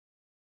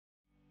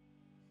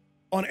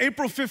On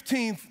April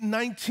 15th,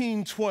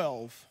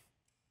 1912,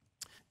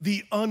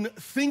 the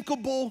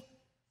unthinkable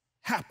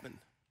happened.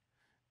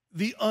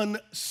 The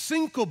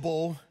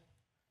unsinkable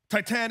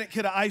Titanic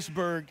hit an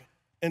iceberg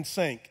and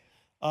sank.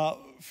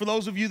 For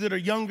those of you that are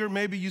younger,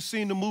 maybe you've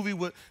seen the movie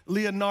with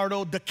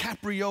Leonardo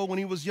DiCaprio when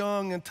he was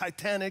young and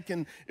Titanic,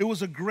 and it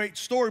was a great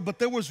story. But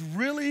there was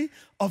really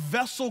a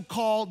vessel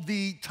called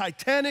the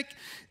Titanic,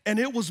 and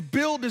it was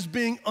billed as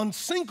being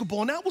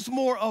unsinkable, and that was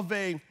more of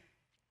a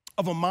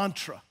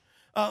mantra.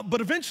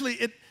 But eventually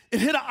it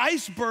hit an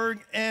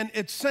iceberg and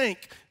it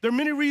sank. There are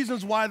many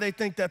reasons why they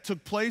think that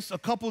took place. A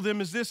couple of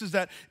them is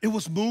that it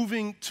was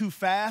moving too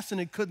fast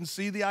and it couldn't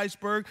see the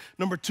iceberg.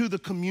 Number two, the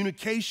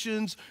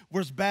communications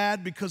was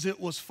bad because it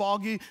was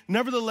foggy.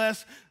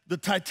 Nevertheless, the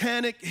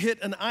Titanic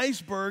hit an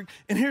iceberg,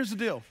 and here's the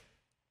deal.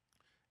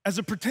 As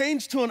it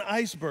pertains to an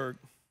iceberg,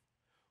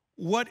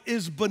 what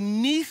is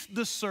beneath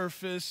the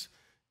surface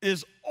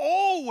is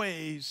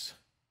always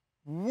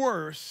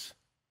worse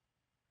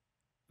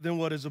than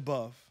what is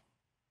above.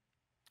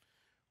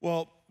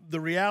 Well,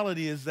 the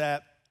reality is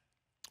that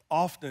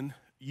often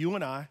you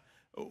and I,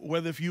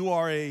 whether if you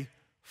are a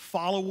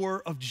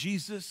follower of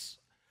Jesus,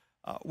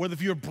 whether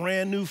if you're a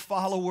brand new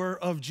follower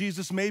of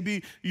Jesus,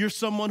 maybe you're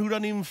someone who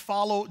doesn't even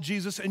follow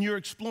Jesus and you're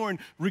exploring,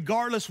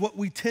 regardless, what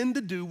we tend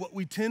to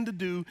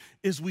do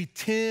is we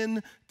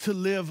tend to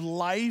live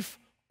life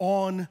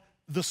on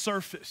the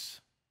surface.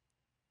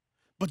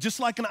 But just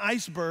like an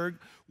iceberg,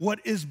 what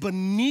is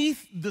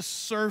beneath the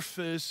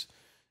surface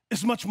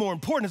is much more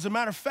important. As a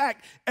matter of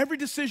fact, every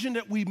decision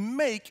that we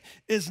make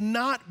is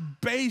not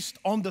based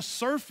on the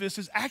surface,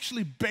 it's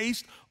actually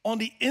based on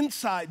the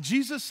inside.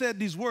 Jesus said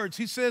these words.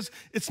 He says,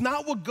 it's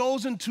not what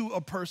goes into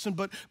a person,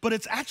 but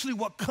it's actually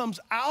what comes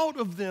out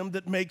of them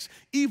that makes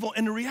evil.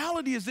 And the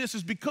reality is this,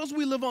 is because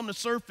we live on the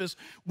surface,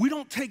 we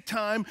don't take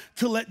time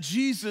to let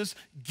Jesus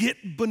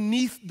get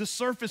beneath the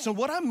surface. And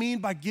what I mean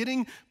by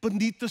getting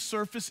beneath the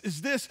surface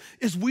is this,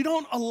 is we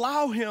don't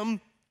allow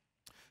him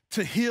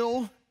to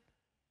heal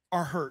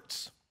our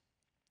hurts.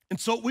 And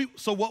so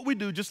what we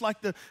do, just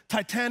like the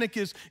Titanic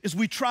is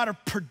we try to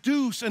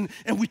produce and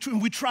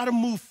we try to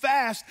move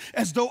fast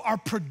as though our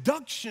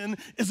production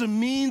is a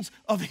means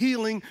of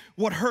healing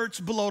what hurts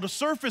below the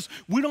surface.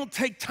 We don't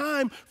take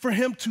time for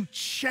him to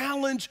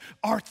challenge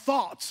our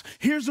thoughts.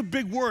 Here's a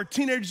big word,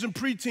 teenagers and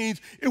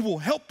preteens. It will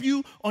help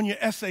you on your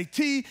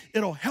SAT.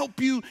 It'll help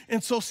you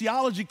in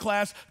sociology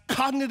class,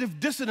 cognitive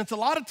dissonance. A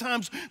lot of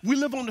times we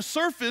live on the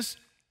surface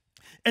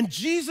and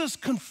Jesus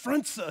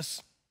confronts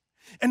us.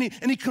 And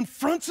he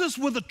confronts us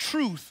with a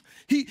truth.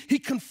 He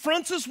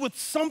confronts us with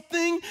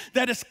something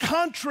that is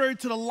contrary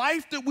to the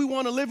life that we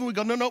want to live. And we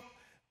go, no,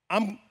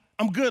 I'm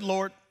good,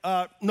 Lord.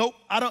 Nope,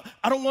 I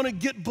don't want to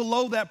get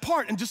below that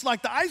part. And just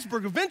like the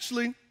iceberg,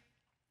 eventually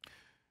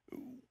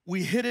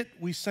we hit it,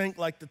 we sank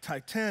like the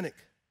Titanic.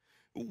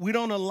 We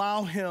don't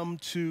allow him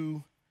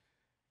to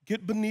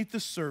get beneath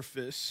the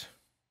surface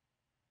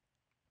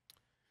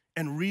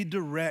and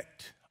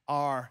redirect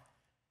our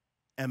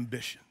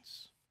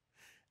ambitions.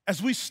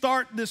 As we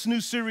start this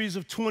new series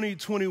of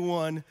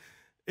 2021,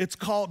 it's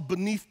called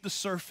Beneath the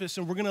Surface,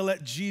 and we're gonna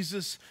let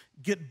Jesus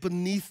get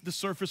beneath the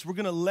surface. We're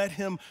gonna let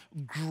him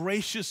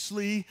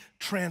graciously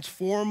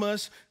transform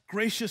us,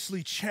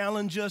 graciously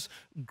challenge us,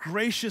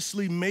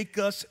 graciously make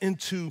us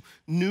into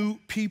new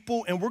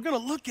people, and we're gonna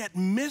look at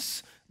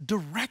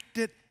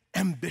misdirected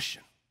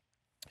ambition.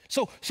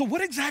 So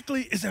what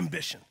exactly is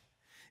ambition?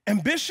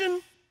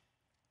 Ambition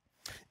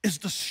is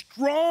the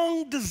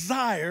strong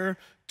desire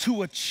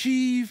to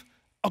achieve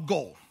a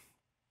goal.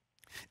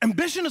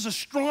 Ambition is a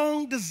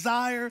strong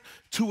desire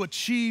to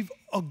achieve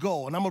a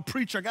goal. And I'm a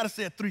preacher, I gotta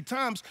say it 3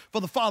 times for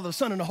the Father, the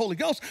Son, and the Holy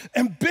Ghost.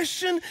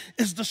 Ambition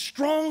is the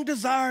strong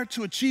desire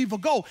to achieve a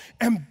goal.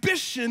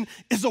 Ambition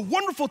is a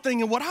wonderful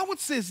thing, and what I would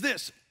say is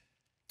this,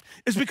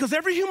 is because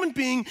every human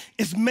being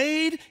is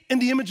made in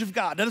the image of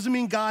God. That doesn't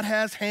mean God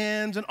has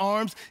hands and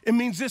arms. It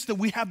means this, that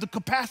we have the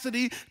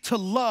capacity to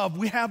love.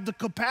 We have the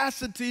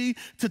capacity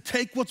to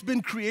take what's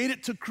been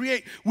created to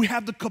create. We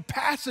have the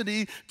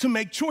capacity to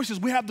make choices.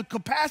 We have the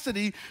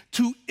capacity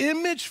to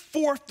image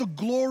forth the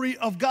glory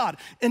of God.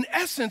 In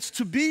essence,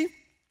 to be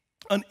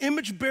an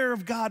image bearer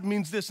of God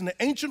means this. In the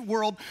ancient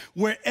world,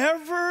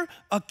 wherever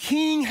a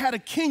king had a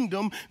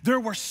kingdom,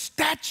 there were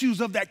statues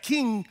of that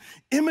king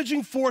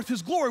imaging forth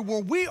his glory,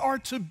 where we are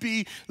to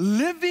be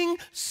living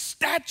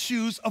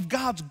statues of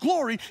God's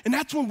glory, and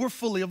that's when we're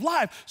fully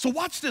alive. So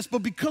watch this,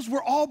 but because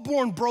we're all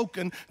born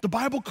broken, the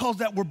Bible calls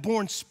that we're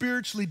born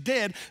spiritually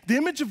dead. The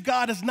image of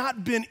God has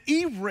not been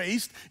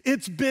erased,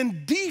 it's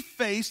been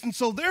defaced, and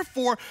so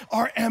therefore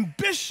our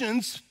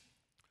ambitions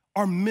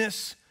are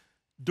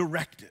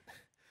misdirected.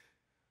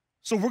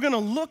 So we're gonna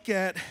look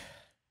at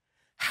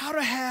how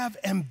to have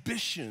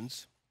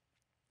ambitions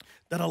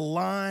that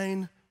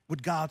align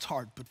with God's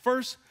heart. But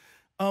first,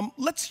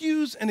 let's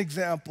use an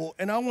example,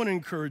 and I wanna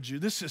encourage you.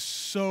 This is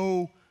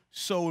so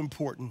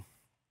important.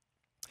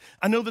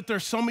 I know that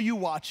there's some of you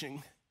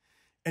watching,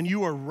 and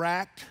you are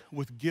racked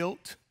with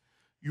guilt,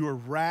 you are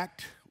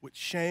racked with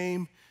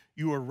shame,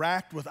 You are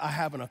racked with, I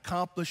haven't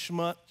accomplished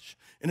much.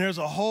 And there's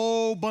a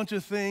whole bunch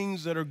of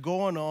things that are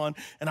going on.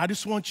 And I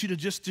just want you to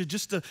just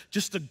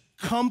to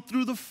come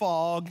through the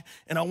fog,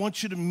 and I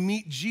want you to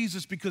meet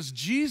Jesus, because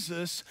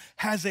Jesus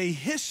has a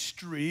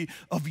history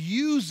of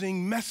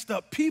using messed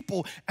up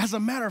people. As a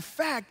matter of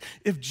fact,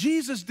 if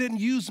Jesus didn't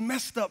use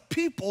messed up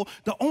people,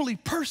 the only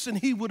person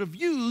he would have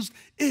used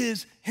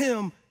is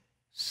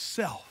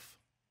himself.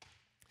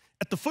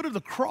 At the foot of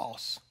the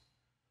cross,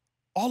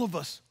 all of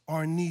us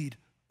are in need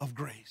of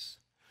grace.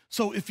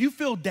 So if you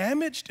feel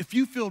damaged, if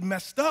you feel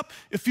messed up,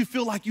 if you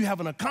feel like you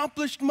haven't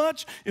accomplished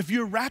much, if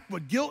you're racked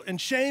with guilt and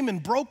shame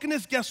and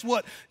brokenness, guess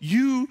what?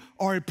 You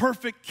are a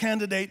perfect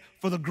candidate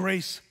for the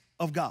grace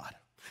of God.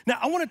 Now,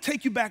 I want to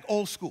take you back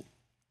old school.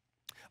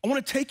 I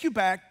want to take you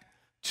back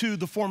to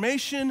the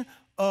formation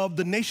of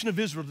the nation of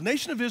Israel. The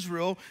nation of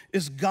Israel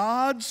is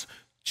God's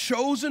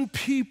chosen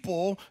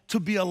people to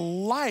be a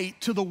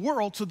light to the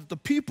world so that the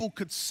people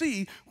could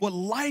see what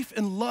life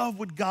and love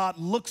with God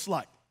looks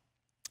like.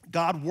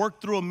 God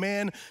worked through a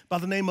man by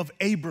the name of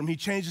Abram. He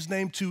changed his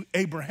name to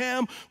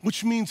Abraham,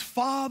 which means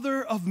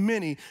father of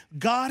many.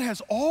 God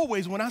has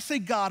always, when I say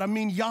God, I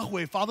mean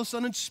Yahweh, Father,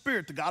 Son, and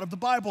Spirit, the God of the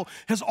Bible,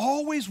 has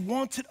always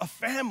wanted a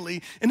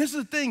family. And this is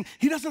the thing,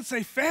 he doesn't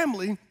say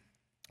family,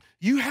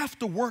 you have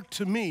to work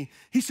to me.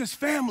 He says,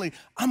 family,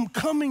 I'm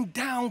coming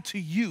down to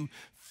you.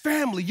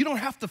 Family, you don't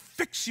have to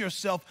fix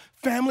yourself.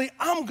 Family,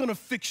 I'm gonna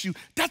fix you.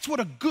 That's what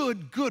a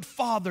good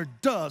father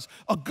does.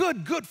 A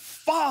good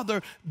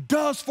father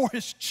does for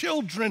his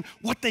children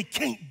what they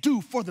can't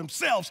do for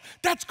themselves.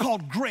 That's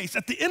called grace.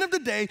 At the end of the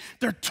day,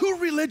 there are two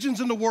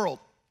religions in the world.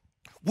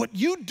 What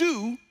you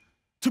do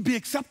to be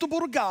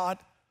acceptable to God,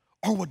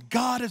 or what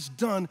God has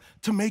done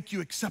to make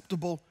you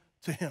acceptable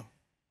to him.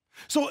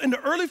 So in the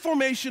early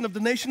formation of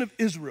the nation of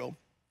Israel,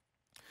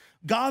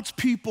 God's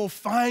people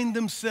find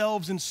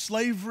themselves in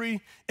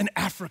slavery in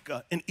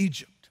Africa, in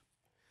Egypt.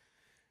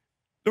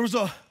 There was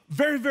a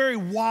very, very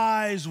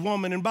wise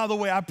woman, and by the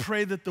way, I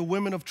pray that the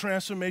women of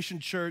Transformation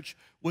Church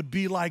would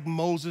be like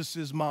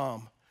Moses'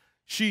 mom.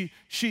 She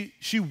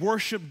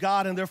worshiped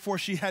God, and therefore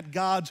she had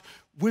God's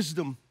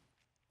wisdom.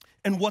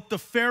 And what the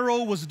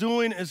Pharaoh was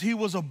doing is he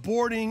was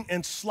aborting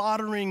and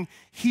slaughtering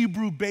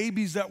Hebrew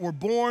babies that were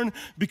born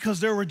because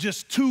there were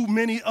just too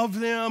many of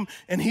them,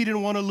 and he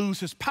didn't want to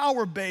lose his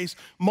power base.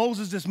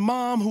 Moses'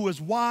 mom, who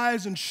is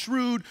wise and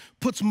shrewd,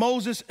 puts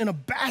Moses in a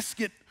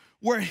basket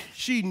where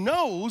she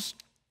knows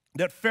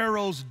that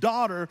Pharaoh's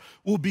daughter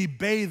will be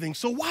bathing.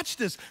 So watch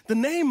this. The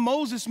name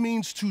Moses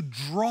means to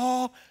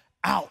draw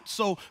out.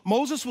 So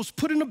Moses was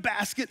put in a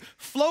basket,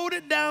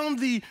 floated down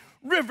the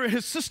river.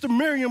 His sister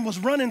Miriam was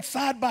running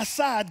side by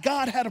side.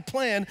 God had a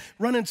plan,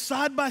 running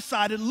side by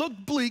side. It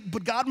looked bleak,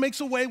 but God makes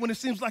a way when it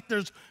seems like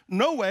there's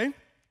no way.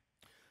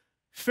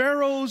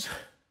 Pharaoh's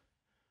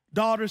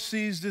daughter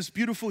sees this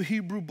beautiful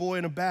Hebrew boy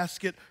in a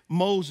basket.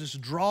 Moses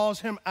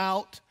draws him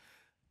out.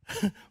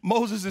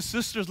 Moses'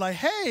 sister's like,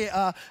 hey,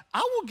 I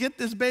will get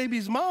this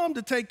baby's mom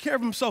to take care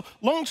of him. So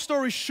long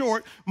story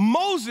short,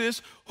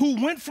 Moses,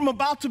 who went from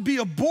about to be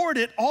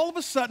aborted, all of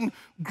a sudden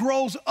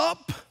grows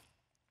up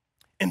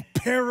in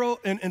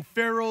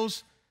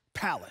Pharaoh's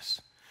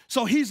palace.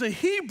 So he's a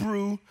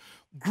Hebrew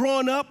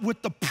growing up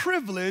with the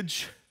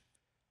privilege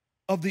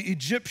of the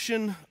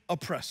Egyptian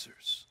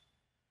oppressors.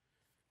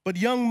 But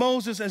young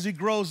Moses, as he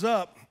grows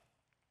up,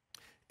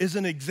 is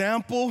an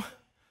example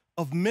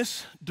of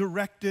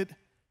misdirected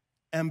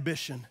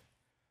ambition.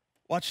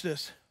 Watch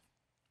this.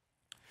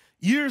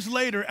 Years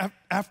later,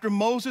 after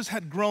Moses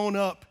had grown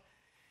up,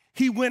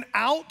 he went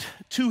out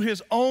to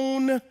his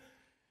own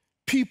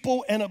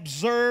people and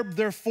observed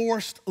their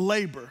forced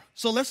labor.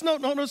 So let's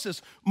notice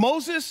this.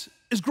 Moses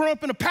is growing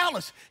up in a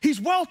palace.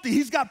 He's wealthy.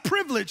 He's got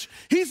privilege.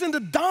 He's in the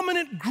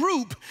dominant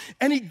group.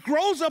 And he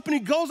grows up and he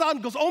goes out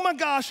and goes, oh my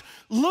gosh,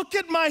 look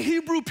at my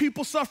Hebrew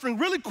people suffering.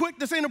 Really quick,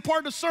 this ain't a part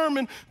of the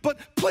sermon, but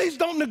please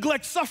don't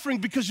neglect suffering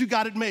because you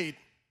got it made.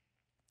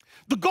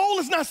 The goal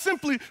is not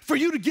simply for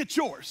you to get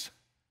yours.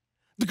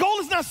 The goal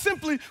is not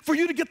simply for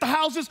you to get the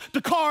houses,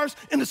 the cars,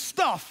 and the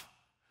stuff.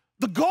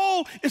 The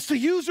goal is to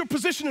use your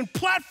position and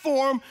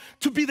platform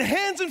to be the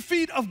hands and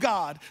feet of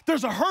God.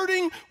 There's a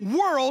hurting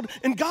world,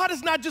 and God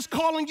is not just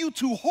calling you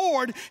to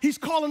hoard. He's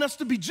calling us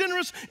to be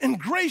generous and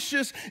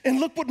gracious, and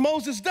look what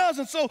Moses does.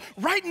 And so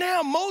right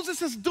now,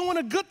 Moses is doing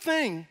a good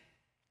thing.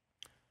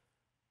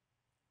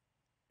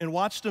 And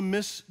watch the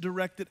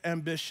misdirected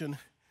ambition.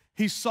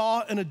 He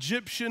saw an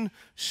Egyptian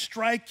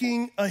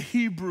striking a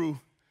Hebrew,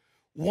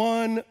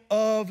 one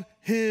of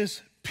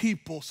his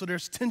people. So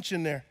there's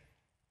tension there.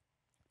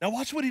 Now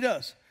watch what he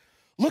does.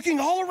 Looking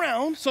all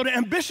around, so the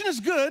ambition is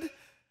good.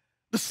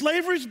 The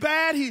slavery's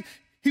bad.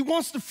 He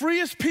wants to free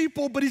his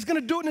people, but he's gonna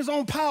do it in his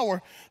own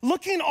power.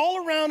 Looking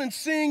all around and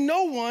seeing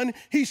no one,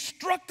 he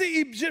struck the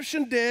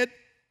Egyptian dead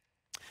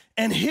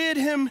and hid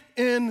him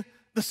in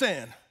the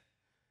sand.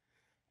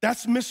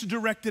 That's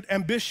misdirected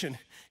ambition.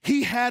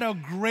 He had a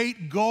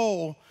great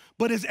goal,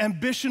 but his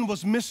ambition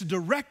was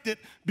misdirected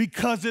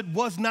because it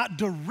was not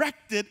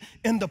directed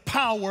in the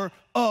power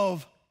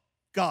of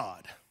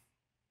God.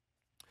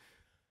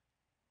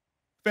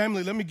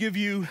 Family, let me give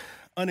you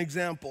an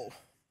example.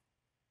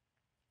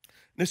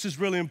 This is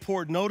really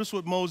important. Notice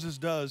what Moses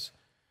does.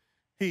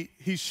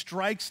 He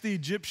strikes the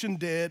Egyptian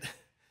dead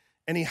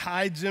and he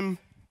hides him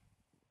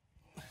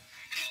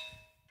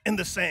in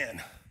the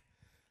sand.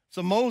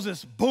 So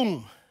Moses,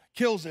 boom,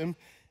 kills him,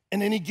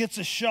 and then he gets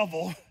a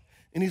shovel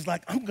and he's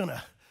like, I'm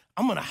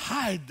gonna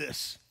hide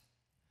this.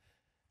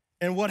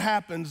 And what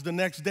happens the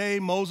next day?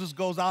 Moses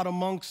goes out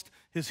amongst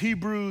his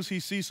Hebrews. He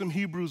sees some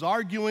Hebrews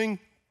arguing,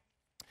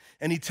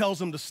 and he tells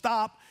them to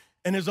stop.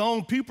 And his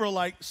own people are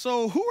like,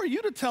 so who are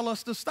you to tell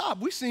us to stop?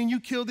 We seen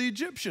you kill the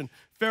Egyptian.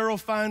 Pharaoh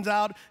finds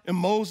out, and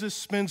Moses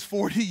spends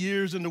 40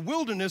 years in the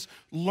wilderness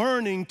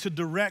learning to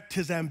direct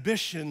his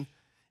ambition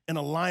in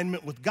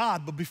alignment with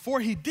God. But before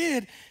he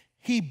did,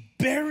 he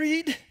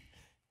buried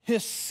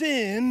his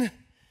sin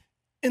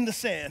in the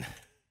sand.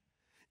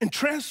 And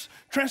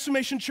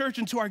Transformation Church,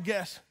 and to our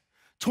guests,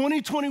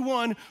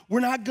 2021, we're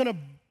not gonna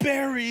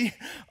bury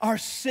our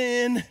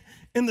sin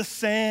in the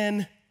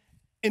sand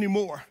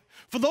anymore.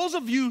 For those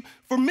of you,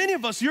 for many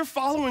of us, you're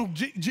following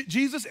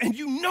Jesus and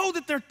you know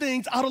that there are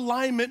things out of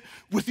alignment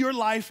with your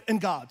life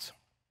and God's.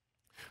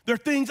 There are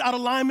things out of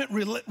alignment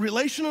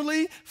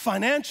relationally,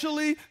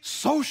 financially,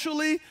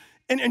 socially,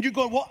 and you're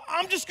going, well,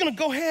 I'm just gonna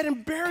go ahead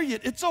and bury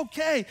it. It's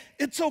okay,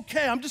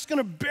 I'm just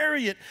gonna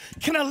bury it.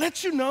 Can I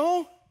let you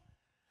know?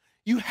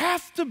 You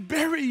have to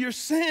bury your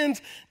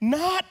sins,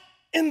 not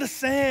in the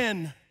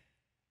sand,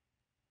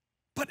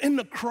 but in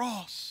the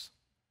cross.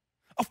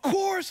 Of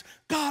course,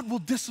 God will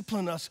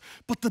discipline us,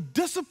 but the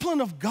discipline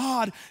of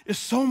God is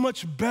so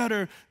much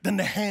better than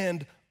the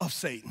hand of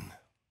Satan.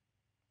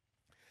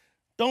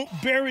 Don't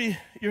bury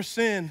your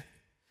sin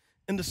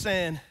in the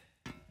sand.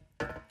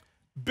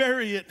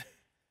 Bury it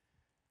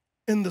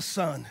in the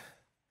sun.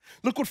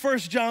 Look what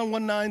 1 John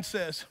 1:9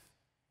 says.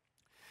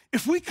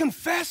 If we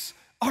confess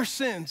our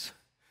sins,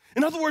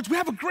 in other words, we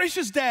have a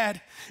gracious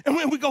dad, and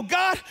when we go,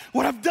 God,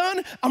 what I've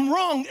done, I'm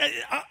wrong,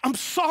 I'm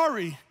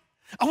sorry.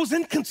 I was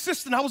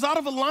inconsistent. I was out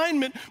of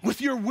alignment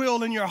with your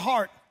will and your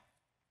heart.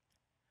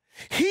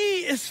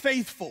 He is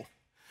faithful.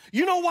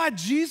 You know why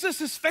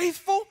Jesus is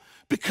faithful?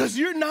 Because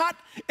you're not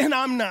and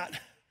I'm not.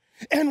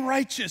 And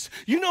righteous.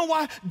 You know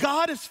why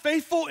God is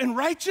faithful and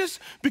righteous?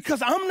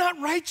 Because I'm not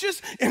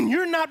righteous and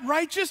you're not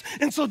righteous.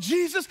 And so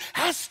Jesus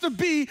has to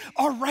be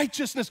our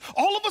righteousness.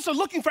 All of us are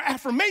looking for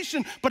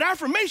affirmation, but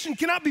affirmation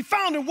cannot be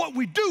found in what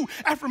we do.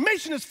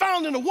 Affirmation is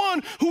found in the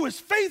one who is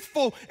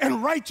faithful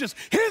and righteous.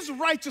 His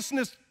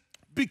righteousness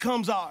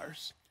becomes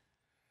ours.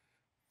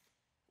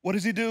 What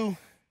does he do?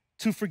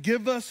 To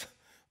forgive us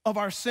of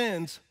our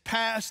sins,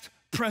 past,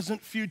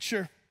 present,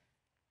 future,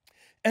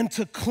 and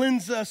to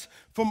cleanse us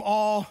from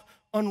all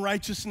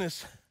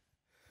unrighteousness.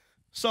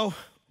 So,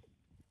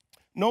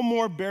 no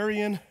more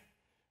burying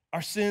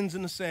our sins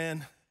in the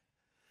sand.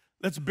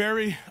 Let's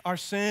bury our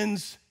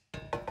sins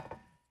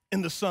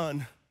in the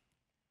Son,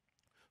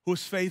 who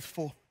is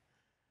faithful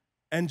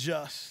and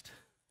just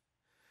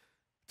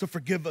to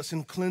forgive us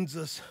and cleanse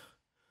us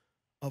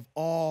of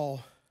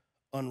all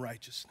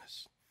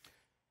unrighteousness.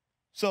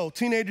 So,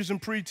 teenagers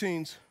and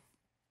preteens,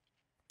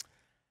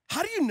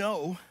 how do you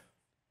know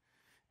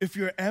if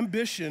your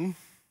ambition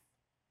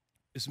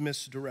is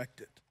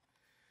misdirected?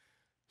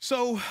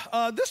 So,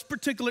 this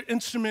particular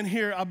instrument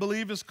here, I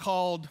believe, is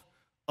called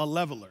a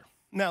leveler.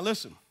 Now,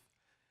 listen,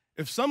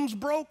 if something's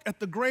broke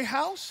at the Gray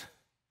house,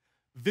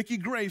 Vicky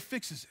Gray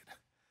fixes it.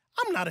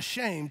 I'm not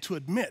ashamed to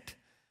admit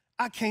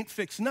I can't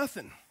fix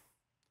nothing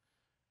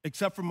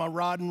except for my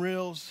rod and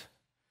reels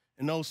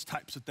and those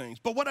types of things.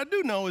 But what I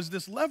do know is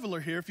this leveler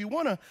here, if you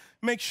want to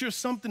make sure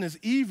something is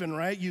even,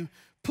 right, you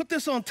put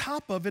this on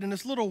top of it and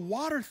this little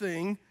water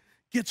thing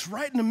gets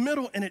right in the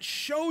middle and it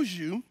shows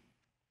you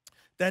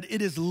that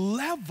it is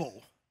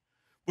level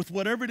with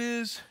whatever it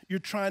is you're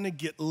trying to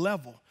get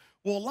level.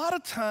 Well, a lot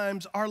of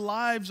times our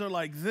lives are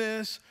like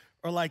this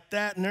or like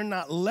that and they're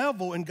not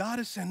level, and God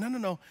is saying,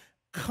 no,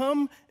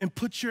 come and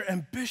put your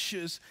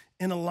ambitions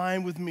in a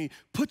line with me.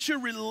 Put your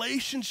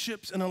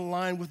relationships in a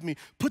line with me.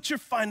 Put your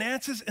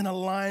finances in a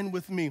line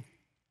with me.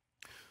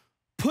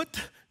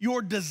 Put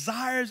your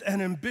desires and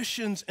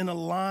ambitions in a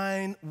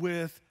line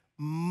with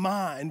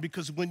mine,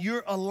 because when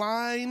you're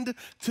aligned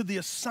to the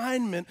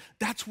assignment,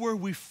 that's where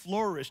we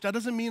flourish. That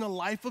doesn't mean a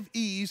life of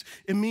ease.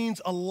 It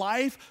means a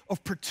life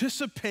of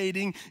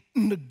participating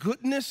in the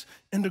goodness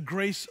and the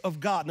grace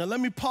of God. Now, let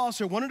me pause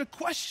here. One of the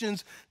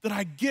questions that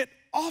I get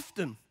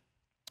often,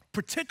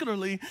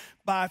 particularly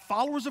by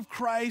followers of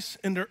Christ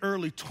in their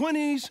early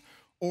 20s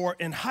or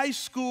in high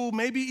school,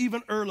 maybe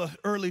even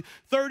early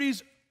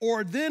 30s,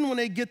 or then when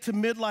they get to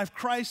midlife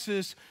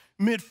crisis,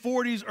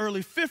 mid-40s,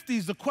 early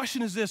 50s, the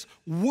question is this: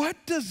 what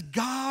does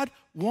God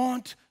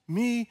want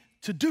me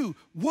to do?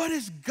 What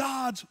is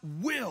God's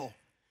will?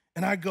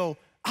 And I go,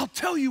 I'll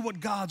tell you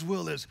what God's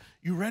will is.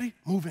 You ready?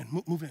 Move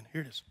in.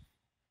 Here it is.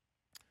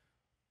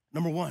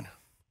 Number one,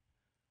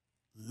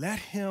 let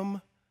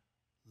him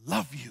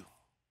love you.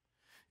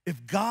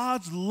 If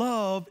God's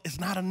love is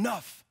not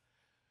enough,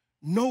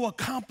 no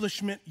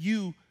accomplishment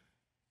you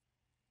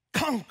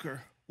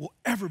conquer will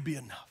ever be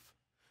enough.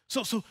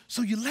 So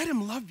you let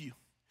him love you.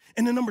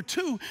 And then number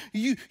two,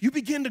 you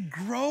begin to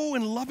grow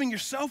in loving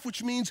yourself,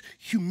 which means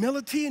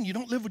humility, and you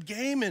don't live with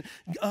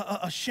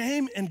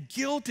shame and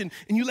guilt, and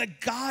you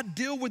let God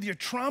deal with your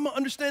trauma.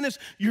 Understand this,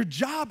 your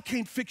job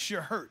can't fix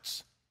your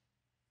hurts.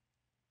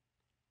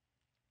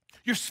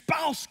 Your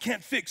spouse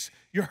can't fix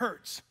your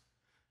hurts.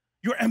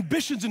 Your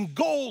ambitions and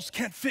goals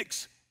can't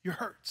fix your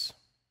hurts.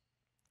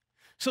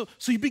 So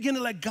you begin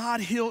to let God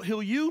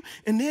heal you,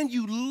 and then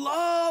you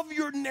love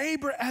your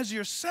neighbor as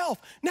yourself.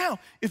 Now,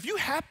 if you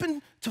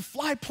happen to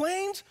fly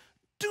planes,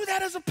 do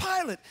that as a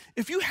pilot.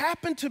 If you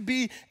happen to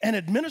be an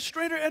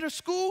administrator at a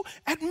school,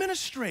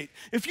 administrate.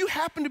 If you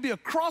happen to be a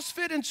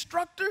CrossFit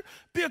instructor,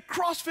 be a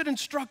CrossFit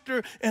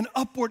instructor, and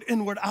upward,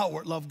 inward,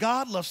 outward. Love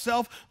God, love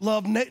self,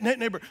 love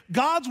neighbor.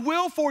 God's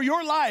will for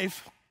your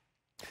life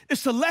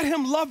is to let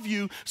him love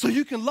you so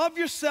you can love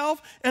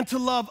yourself and to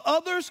love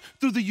others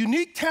through the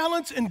unique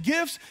talents and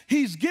gifts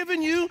he's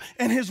given you.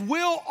 And his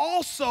will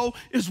also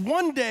is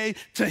one day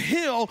to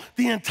heal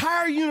the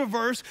entire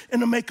universe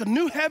and to make a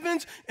new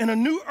heavens and a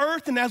new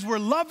earth. And as we're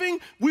loving,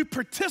 we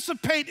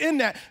participate in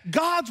that.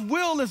 God's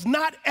will is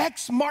not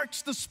X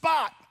marks the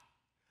spot.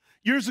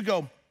 Years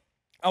ago,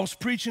 I was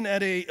preaching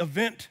at an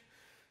event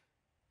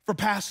for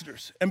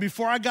pastors. And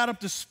before I got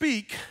up to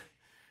speak,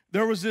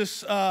 there was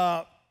this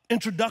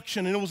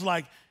introduction, and it was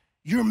like,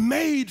 you're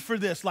made for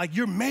this, like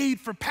you're made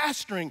for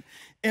pastoring.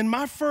 And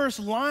my first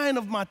line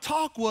of my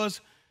talk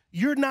was,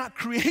 you're not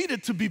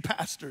created to be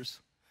pastors.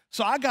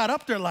 So I got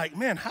up there like,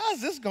 man,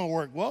 how's this gonna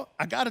work? Well,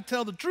 I gotta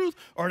tell the truth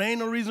or there ain't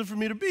no reason for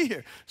me to be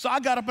here. So I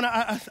got up and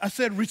I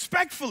said,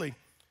 respectfully,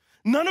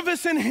 none of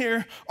us in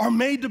here are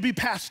made to be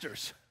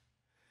pastors.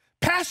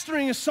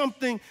 Pastoring is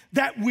something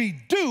that we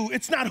do.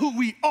 It's not who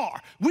we are.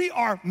 We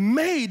are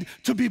made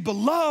to be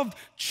beloved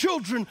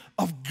children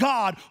of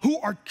God who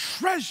are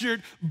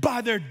treasured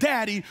by their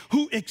daddy,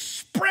 who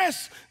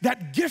express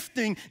that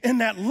gifting and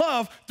that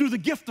love through the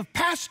gift of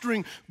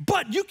pastoring.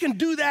 But you can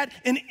do that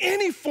in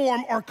any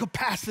form or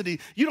capacity.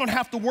 You don't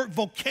have to work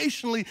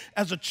vocationally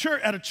as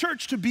at a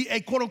church to be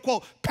a quote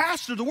unquote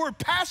pastor. The word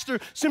pastor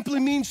simply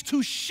means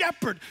to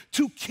shepherd,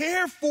 to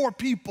care for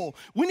people.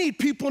 We need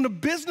people in the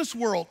business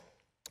world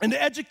and the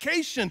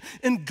education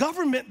and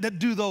government that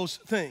do those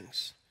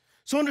things.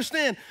 So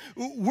understand,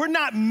 we're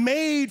not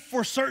made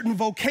for certain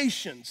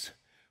vocations.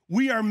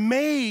 We are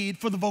made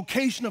for the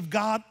vocation of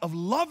God of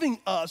loving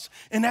us,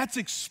 and that's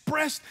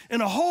expressed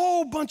in a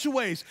whole bunch of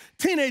ways.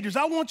 Teenagers,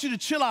 I want you to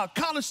chill out.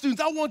 College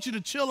students, I want you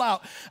to chill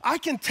out. I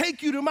can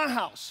take you to my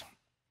house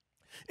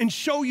and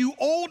show you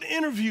old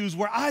interviews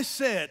where I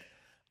said,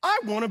 I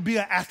want to be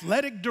an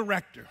athletic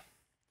director.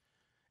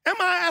 Am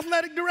I an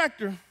athletic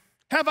director?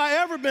 Have I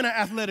ever been an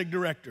athletic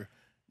director?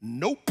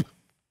 Nope.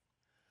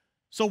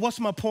 So what's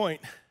my point?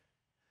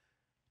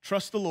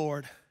 Trust the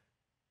Lord.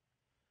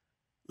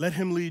 Let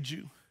him lead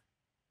you.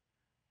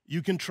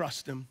 You can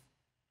trust him.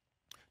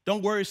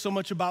 Don't worry so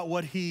much about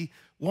what he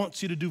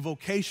wants you to do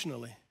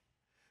vocationally,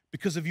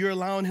 because if you're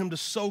allowing him to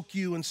soak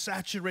you and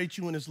saturate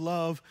you in his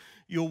love,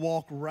 you'll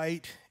walk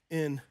right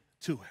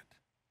into it.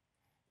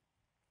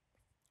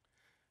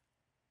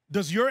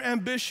 Does your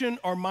ambition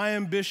or my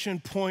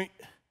ambition point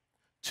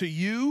to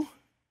you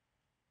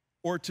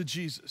or to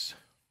Jesus?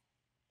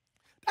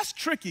 That's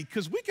tricky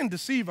because we can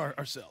deceive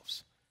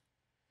ourselves.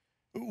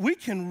 We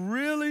can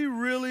really,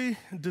 really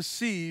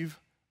deceive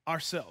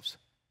ourselves.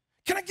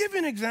 Can I give you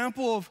an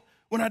example of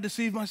when I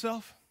deceived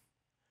myself?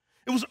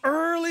 It was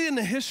early in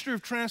the history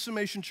of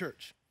Transformation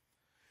Church.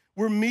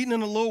 We're meeting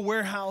in a little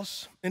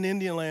warehouse in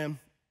Indian Land.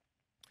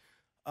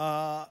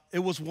 It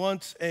was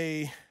once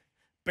a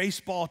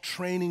baseball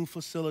training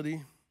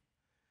facility.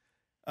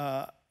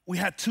 We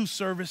had 2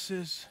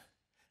 services.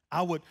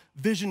 I would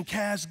vision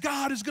cast,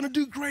 God is gonna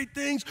do great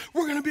things.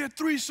 We're gonna be at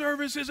 3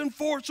 services and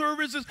 4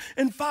 services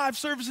and 5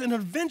 services. And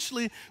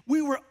eventually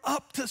we were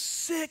up to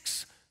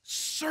 6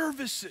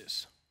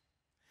 services.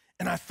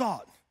 And I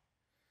thought,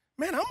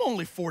 man, I'm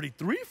only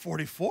 43,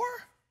 44.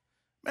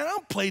 Man,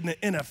 I'm playing the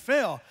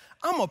NFL.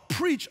 I'm gonna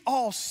preach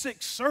all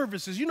 6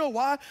 services. You know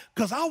why?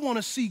 Because I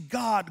wanna see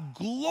God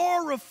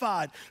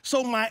glorified.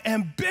 So my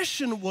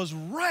ambition was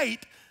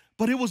right,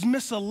 but it was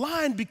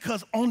misaligned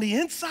because on the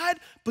inside,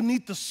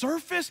 beneath the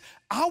surface,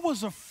 I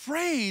was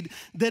afraid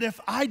that if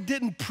I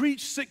didn't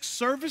preach 6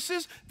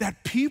 services,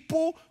 that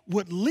people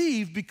would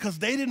leave because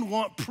they didn't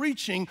want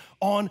preaching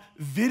on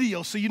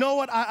video. So you know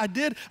what I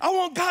did? I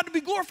want God to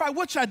be glorified,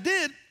 which I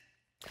did,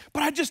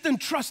 but I just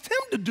didn't trust him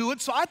to do it.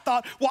 So I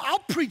thought, well, I'll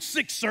preach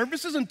 6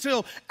 services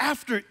until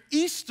after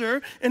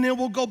Easter, and then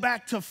we'll go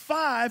back to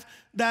 5.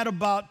 That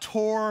about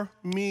tore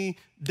me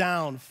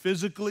down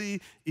physically,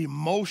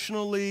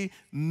 emotionally,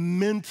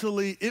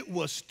 mentally. It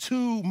was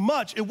too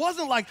much. It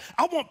wasn't like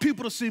I want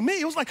people to see me.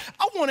 It was like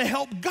I want to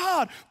help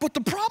God. But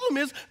the problem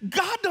is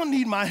God don't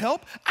need my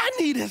help. I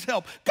need his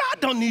help. God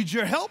don't need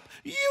your help.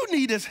 You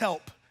need his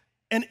help.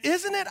 And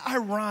isn't it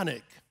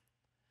ironic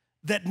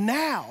that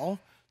now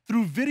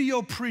through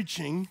video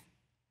preaching,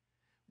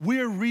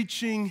 we're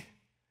reaching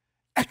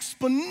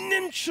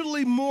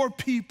exponentially more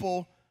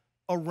people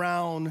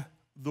around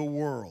the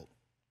world?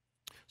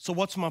 So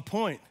what's my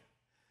point?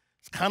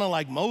 It's kind of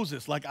like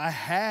Moses. Like, I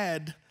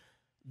had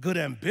good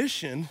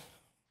ambition,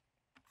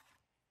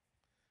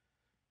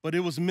 but it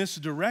was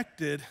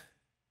misdirected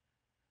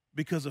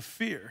because of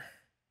fear.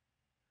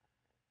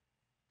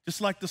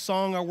 Just like the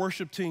song our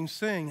worship team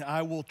sing,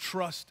 I will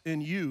trust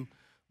in you.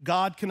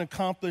 God can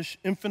accomplish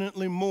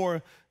infinitely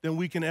more than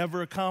we can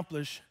ever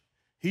accomplish.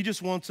 He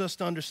just wants us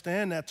to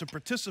understand that, to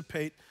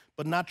participate,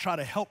 but not try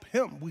to help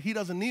him. He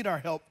doesn't need our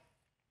help.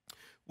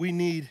 We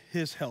need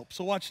his help.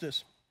 So watch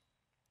this.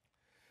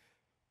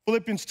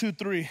 Philippians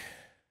 2:3.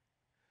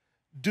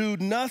 Do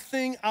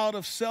nothing out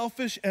of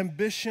selfish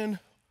ambition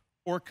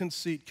or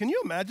conceit. Can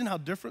you imagine how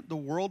different the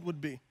world would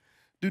be?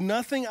 Do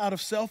nothing out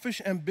of selfish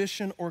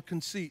ambition or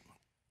conceit.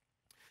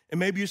 And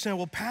maybe you're saying,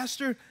 well,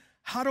 Pastor,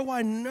 how do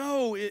I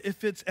know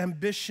if it's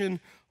ambition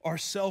or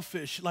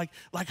selfish? Like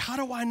how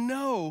do I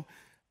know?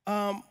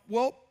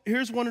 Well,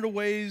 here's one of the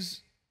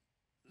ways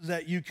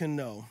that you can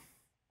know.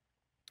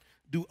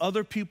 Do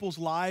other people's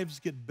lives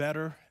get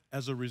better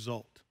as a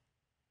result?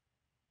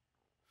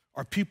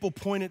 Are people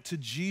pointed to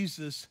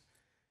Jesus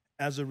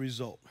as a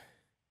result?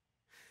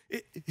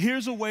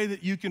 Here's a way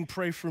that you can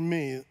pray for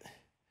me.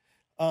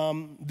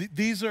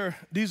 These are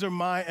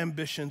my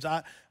ambitions.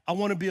 I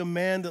want to be a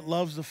man that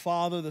loves the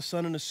Father, the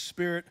Son, and the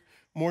Spirit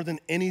more than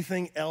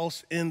anything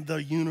else in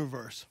the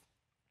universe.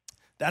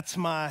 That's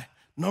my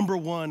number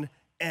one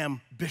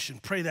ambition.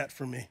 Pray that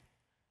for me.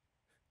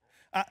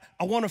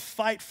 I want to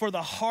fight for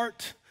the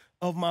heart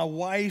of my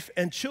wife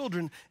and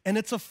children, and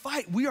it's a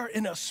fight. We are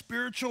in a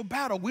spiritual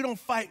battle. We don't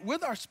fight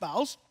with our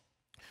spouse.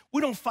 We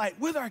don't fight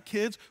with our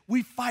kids.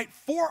 We fight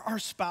for our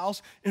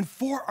spouse and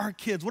for our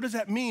kids. What does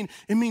that mean?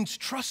 It means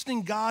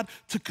trusting God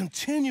to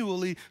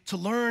continually to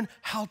learn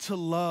how to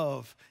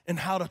love and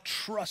how to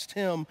trust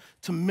him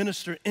to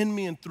minister in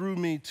me and through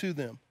me to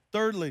them.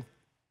 Thirdly,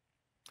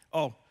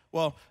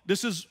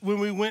 this is when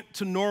we went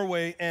to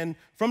Norway, and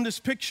from this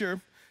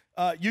picture,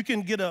 you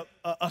can get a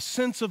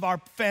sense of our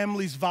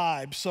family's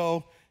vibe.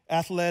 So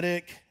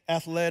athletic,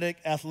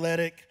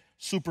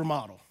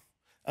 supermodel.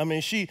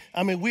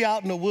 We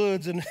out in the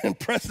woods, and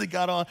Presley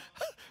got on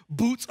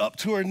boots up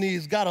to her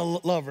knees. Gotta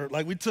love her.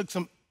 Like, we took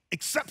some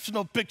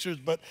exceptional pictures,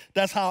 but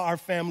that's how our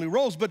family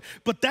rolls. But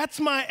that's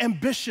my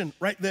ambition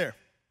right there.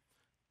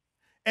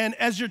 And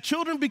as your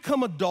children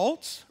become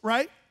adults,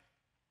 right,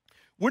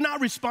 we're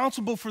not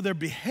responsible for their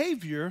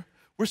behavior.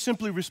 We're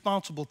simply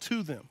responsible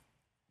to them.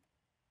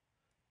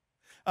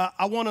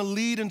 I want to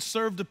lead and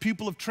serve the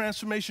people of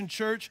Transformation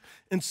Church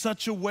in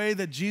such a way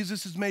that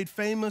Jesus is made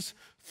famous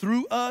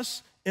through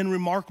us in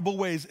remarkable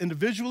ways,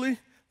 individually,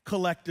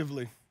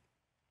 collectively.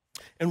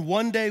 And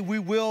one day we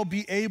will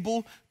be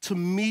able to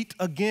meet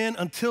again.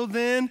 Until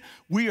then,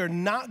 we are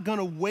not going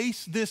to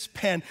waste this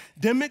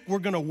pandemic. We're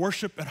going to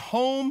worship at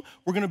home.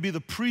 We're going to be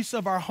the priests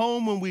of our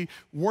home when we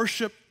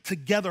worship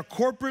together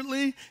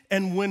corporately.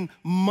 And when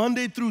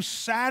Monday through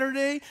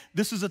Saturday,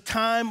 this is a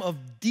time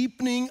of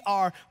deepening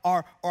our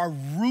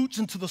roots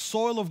into the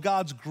soil of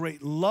God's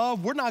great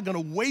love. We're not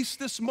going to waste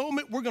this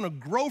moment. We're going to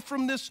grow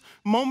from this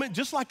moment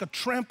just like a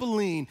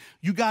trampoline.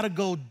 You got to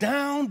go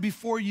down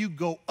before you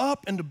go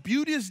up. And the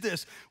beauty is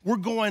this: we're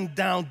going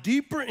down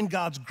deeper in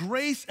God's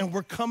grace, and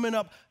we're coming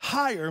up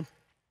higher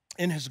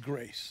in his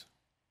grace.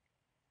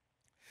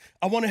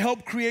 I want to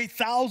help create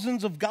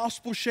thousands of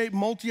gospel-shaped,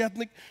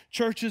 multi-ethnic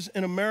churches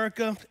in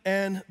America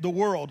and the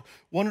world.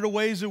 One of the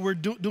ways that we're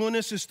doing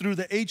this is through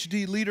the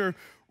HD Leader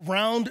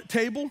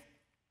Roundtable.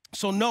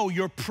 So no,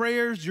 your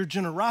prayers, your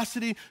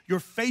generosity, your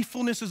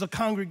faithfulness as a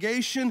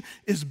congregation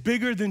is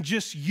bigger than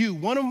just you.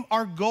 One of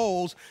our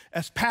goals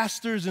as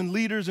pastors and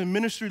leaders and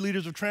ministry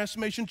leaders of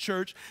Transformation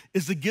Church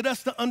is to get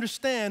us to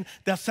understand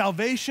that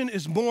salvation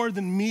is more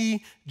than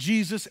me,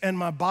 Jesus, and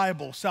my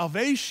Bible.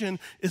 Salvation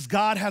is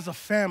God has a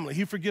family.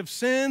 He forgives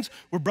sins.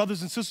 We're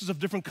brothers and sisters of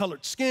different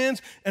colored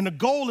skins. And the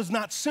goal is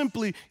not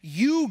simply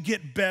you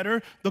get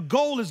better. The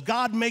goal is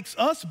God makes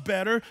us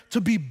better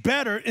to be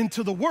better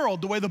into the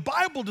world. The way the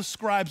Bible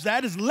describes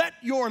that is, let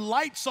your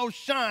light so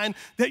shine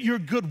that your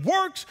good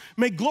works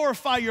may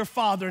glorify your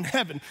Father in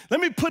heaven. Let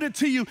me put it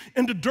to you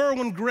in the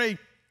Derwin Gray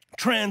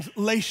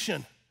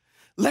translation.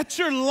 Let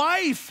your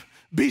life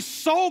be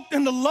soaked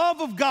in the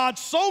love of God,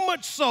 so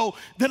much so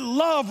that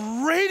love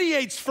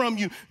radiates from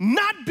you,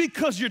 not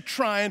because you're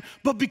trying,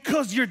 but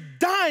because you're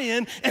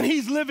dying, and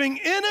he's living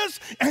in us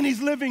and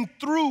he's living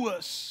through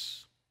us.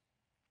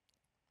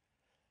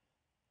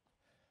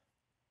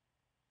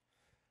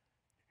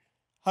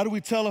 How do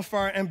we tell if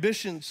our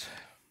ambitions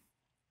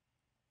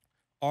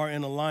are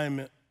in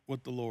alignment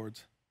with the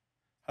Lord's?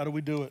 How do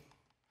we do it?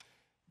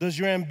 Does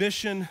your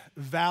ambition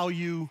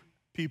value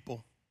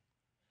people?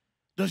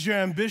 Does your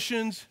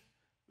ambitions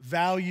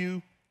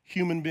value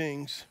human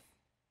beings?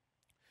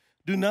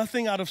 Do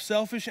nothing out of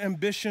selfish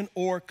ambition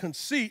or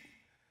conceit,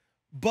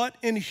 but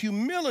in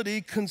humility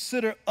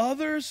consider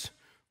others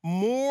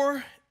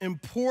more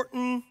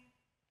important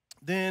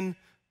than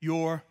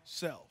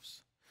yourselves.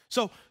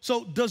 So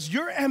does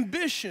your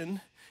ambition,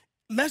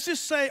 let's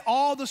just say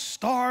all the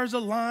stars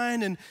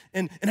align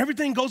and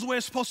everything goes the way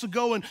it's supposed to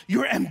go and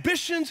your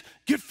ambitions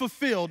get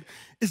fulfilled,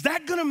 is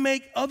that gonna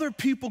make other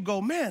people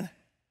go, man,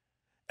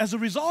 as a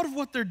result of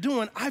what they're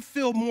doing, I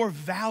feel more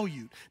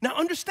valued. Now,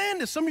 understand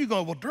this. Some of you are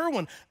going, well,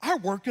 Derwin, I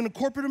work in a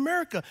corporate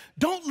America.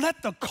 Don't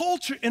let the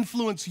culture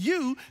influence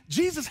you.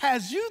 Jesus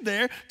has you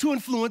there to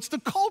influence the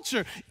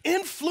culture.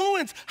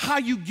 Influence how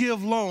you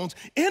give loans.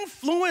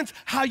 Influence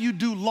how you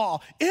do law.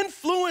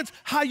 Influence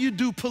how you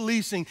do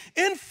policing.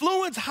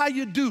 Influence how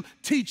you do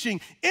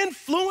teaching.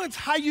 Influence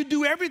how you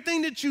do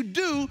everything that you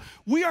do.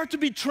 We are to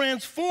be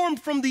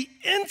transformed from the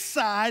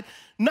inside,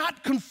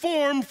 not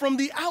conformed from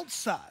the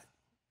outside.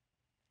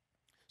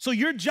 So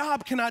your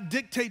job cannot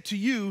dictate to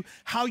you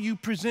how you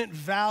present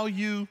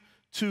value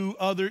to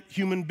other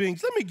human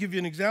beings. Let me give you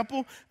an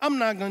example. I'm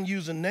not going to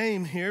use a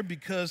name here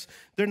because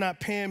they're not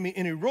paying me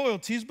any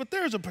royalties, but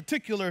there's a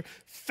particular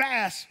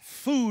fast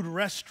food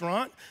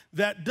restaurant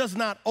that does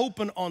not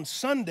open on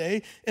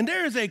Sunday, and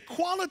there is a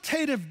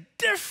qualitative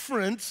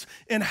difference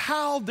in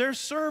how their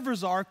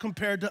servers are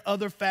compared to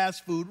other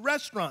fast food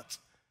restaurants.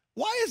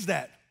 Why is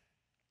that?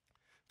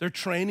 Their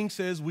training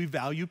says we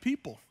value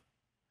people.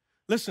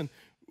 Listen,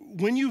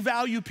 when you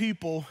value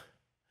people,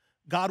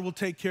 God will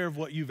take care of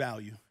what you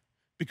value,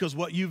 because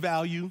what you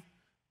value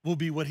will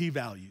be what he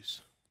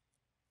values.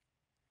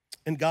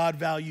 And God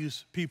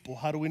values people.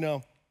 How do we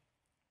know?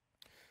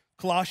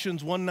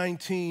 Colossians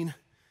 1:19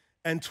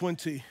 and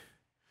 20.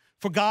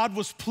 For God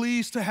was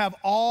pleased to have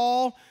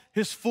all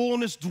his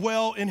fullness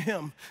dwell in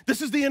him.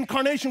 This is the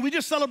incarnation. We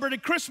just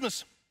celebrated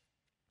Christmas.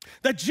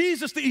 That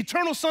Jesus, the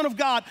eternal Son of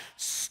God,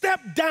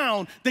 stepped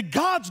down, that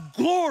God's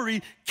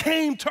glory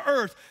came to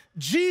earth.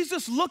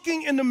 Jesus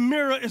looking in the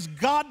mirror is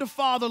God the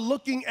Father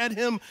looking at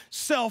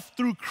himself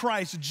through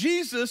Christ.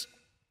 Jesus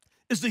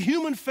is the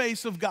human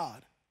face of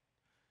God.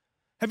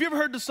 Have you ever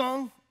heard the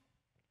song,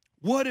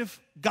 What If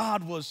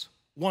God Was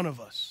One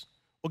of Us?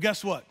 Well,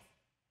 guess what?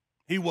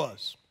 He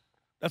was.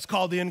 That's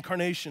called the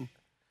incarnation.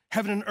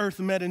 Heaven and earth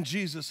met in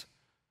Jesus.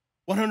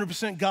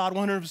 100% God,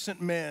 100%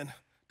 man.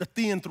 The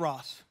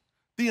theanthros.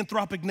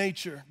 Theanthropic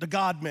nature, the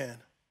God-man.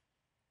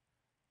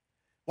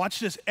 Watch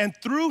this. And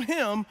through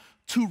him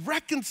to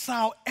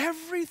reconcile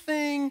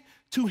everything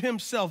to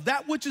himself.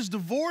 That which is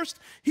divorced,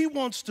 he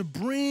wants to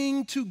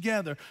bring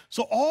together.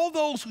 So all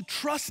those who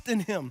trust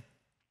in him,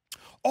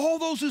 all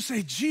those who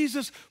say,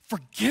 Jesus,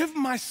 forgive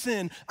my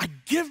sin, I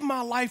give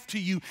my life to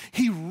you,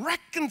 he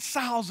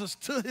reconciles us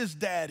to his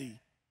daddy.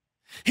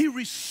 He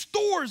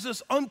restores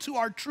us unto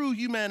our true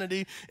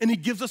humanity, and he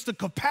gives us the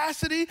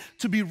capacity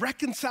to be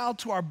reconciled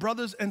to our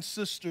brothers and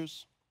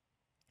sisters.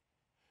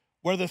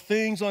 Whether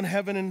things on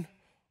heaven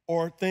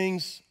or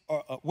things,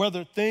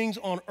 whether things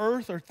on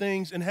earth or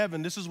things in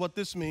heaven, this is what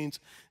this means,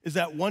 is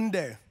that one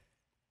day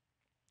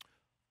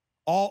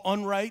all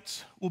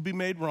unrights will be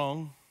made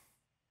wrong,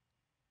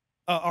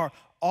 or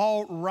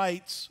all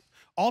rights,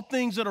 all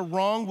things that are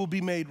wrong will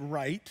be made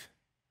right,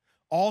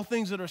 all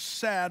things that are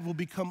sad will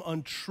become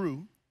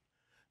untrue.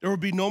 There will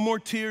be no more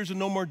tears and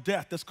no more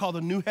death. That's called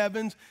the new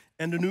heavens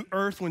and the new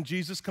earth when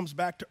Jesus comes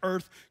back to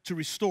earth to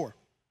restore.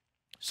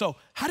 So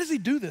how does he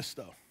do this,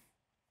 though?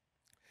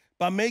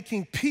 By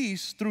making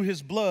peace through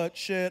his blood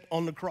shed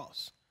on the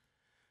cross.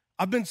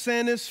 I've been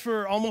saying this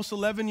for almost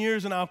 11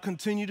 years, and I'll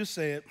continue to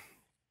say it.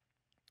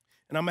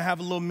 And I'm going to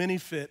have a little mini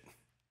fit.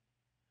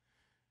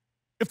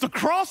 If the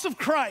cross of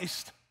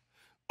Christ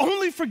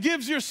only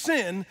forgives your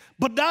sin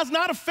but does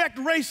not affect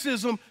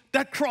racism,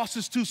 that cross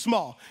is too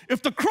small.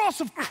 If the cross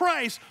of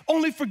Christ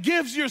only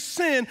forgives your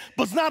sin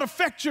but does not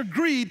affect your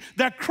greed,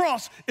 that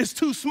cross is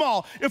too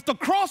small. If the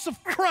cross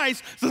of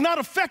Christ does not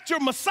affect your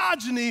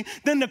misogyny,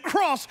 then the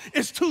cross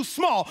is too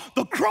small.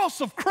 The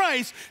cross of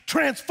Christ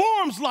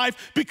transforms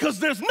life because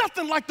there's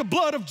nothing like the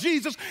blood of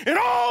Jesus, and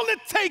all it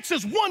takes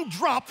is one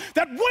drop,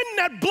 that when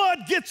that blood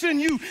gets in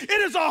you, it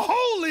is a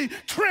holy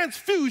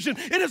transfusion.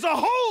 It is a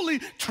holy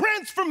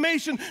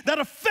transformation that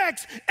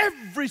affects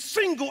every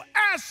single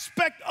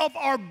aspect of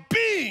our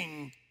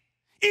being,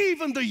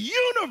 even the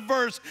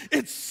universe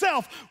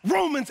itself.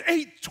 Romans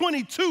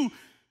 8:22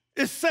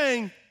 is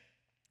saying,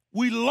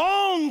 we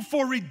long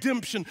for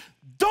redemption.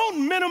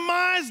 Don't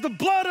minimize the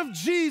blood of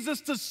Jesus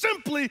to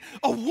simply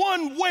a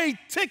one-way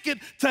ticket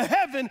to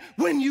heaven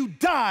when you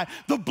die.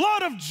 The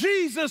blood of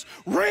Jesus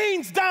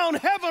rains down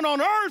heaven on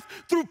earth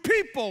through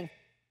people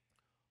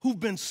who've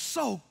been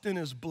soaked in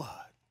his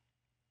blood.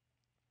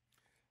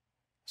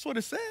 That's what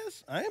it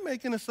says. I ain't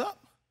making this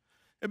up.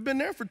 It's been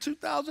there for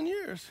 2,000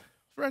 years.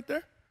 It's right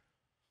there.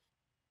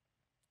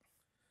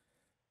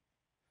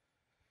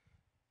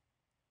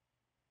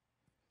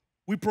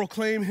 We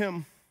proclaim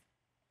him,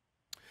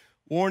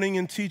 warning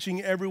and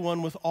teaching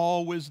everyone with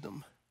all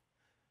wisdom,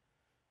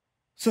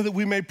 so that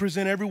we may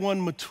present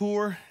everyone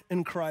mature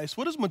in Christ.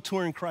 What does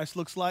mature in Christ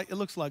look like? It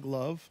looks like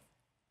love.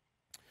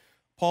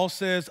 Paul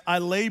says, I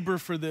labor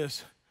for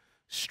this,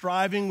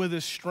 striving with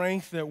his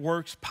strength that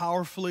works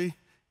powerfully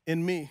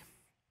in me.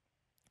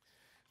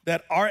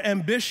 That our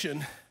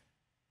ambition,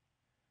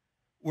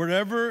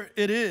 whatever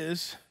it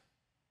is,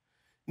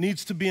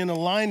 needs to be in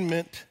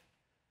alignment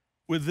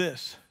with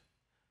this.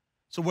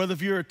 So whether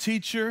if you're a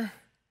teacher,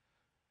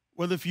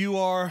 whether if you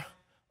are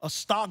a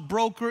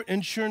stockbroker,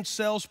 insurance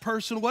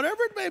salesperson,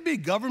 whatever it may be,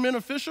 government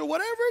official,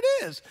 whatever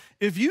it is.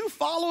 If you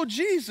follow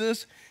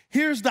Jesus,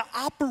 here's the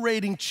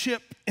operating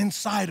chip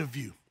inside of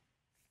you.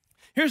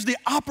 Here's the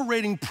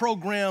operating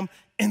program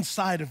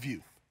inside of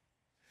you.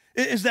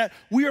 Is that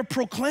we are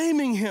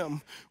proclaiming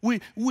him.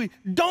 We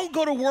don't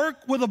go to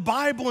work with a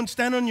Bible and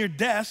stand on your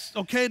desk,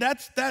 okay?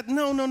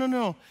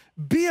 No.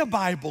 Be a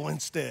Bible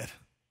instead.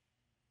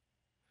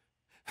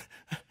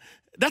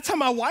 That's how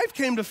my wife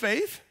came to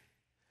faith.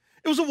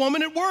 It was a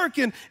woman at work,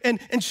 and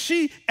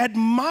she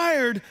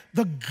admired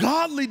the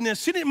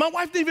godliness. My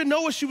wife didn't even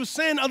know what she was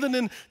saying other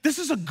than, this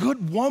is a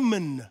good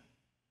woman.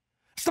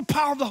 It's the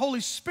power of the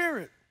Holy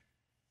Spirit.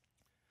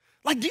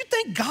 Like, do you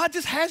think God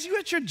just has you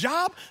at your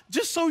job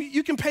just so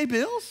you can pay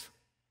bills?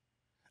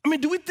 I mean,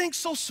 do we think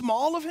so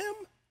small of him?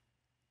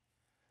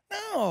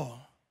 No.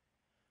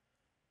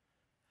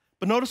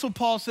 But notice what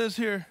Paul says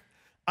here.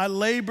 I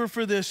labor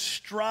for this,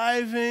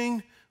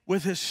 striving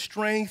with his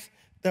strength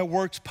that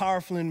works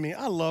powerfully in me.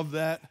 I love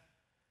that.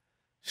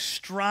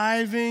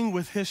 Striving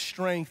with his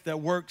strength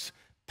that works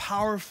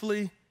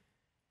powerfully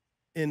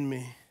in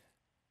me.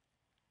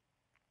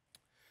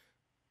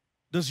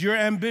 Does your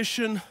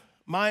ambition,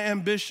 my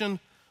ambition,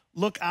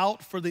 look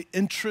out for the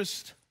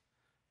interest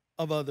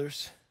of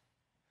others?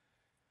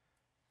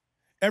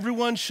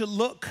 Everyone should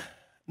look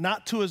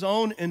not to his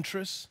own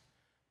interests,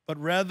 but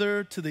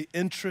rather to the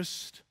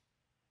interest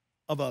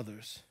of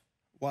others.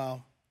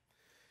 Wow.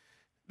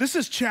 This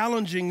is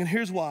challenging, and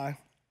here's why.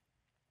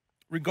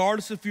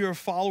 Regardless if you're a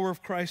follower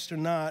of Christ or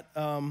not,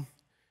 a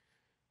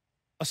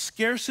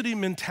scarcity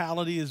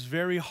mentality is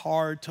very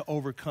hard to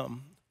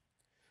overcome.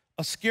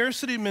 A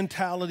scarcity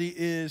mentality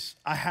is,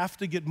 I have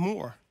to get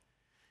more.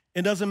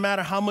 It doesn't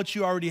matter how much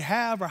you already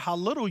have or how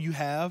little you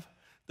have.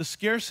 The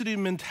scarcity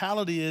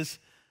mentality is,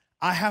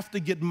 I have to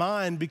get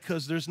mine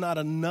because there's not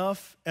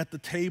enough at the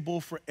table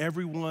for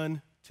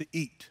everyone to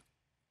eat.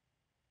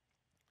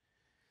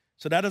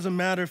 So that doesn't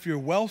matter if you're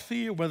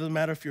wealthy or whether it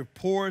matter if you're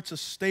poor. It's a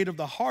state of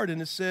the heart.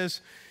 And it says,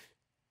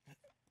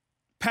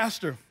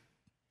 Pastor,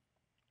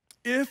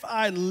 if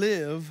I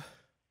live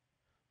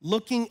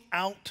looking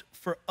out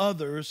for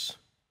others,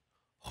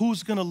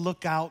 who's going to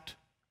look out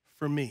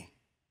for me?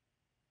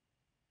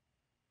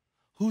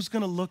 Who's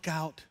going to look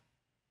out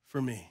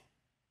for me?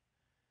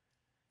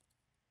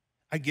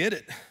 I get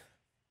it.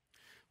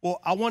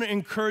 Well, I want to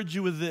encourage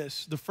you with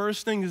this. The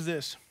first thing is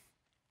this.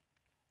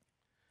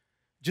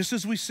 Just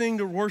as we sing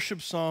the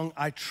worship song,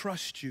 I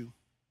trust you,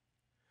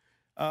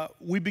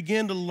 we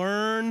begin to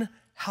learn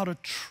how to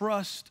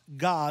trust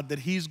God that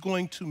he's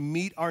going to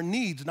meet our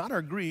needs, not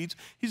our greeds.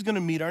 He's going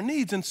to meet our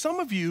needs. And some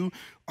of you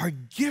are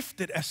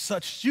gifted as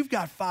such. You've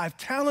got 5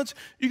 talents.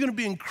 You're going to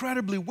be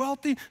incredibly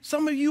wealthy.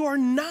 Some of you are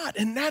not,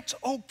 and that's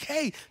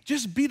okay.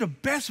 Just be the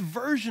best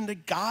version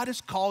that God has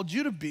called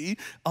you to be,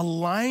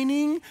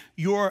 aligning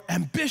your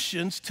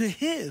ambitions to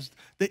his.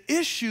 The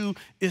issue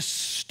is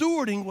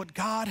stewarding what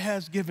God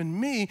has given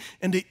me,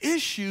 and the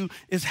issue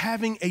is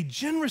having a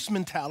generous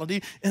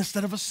mentality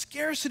instead of a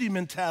scarcity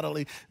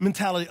mentality.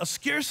 A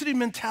scarcity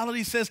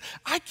mentality says,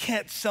 I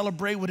can't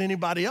celebrate what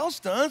anybody else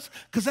does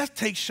because that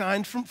takes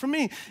shine from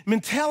me.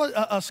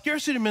 A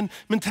scarcity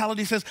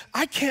mentality says,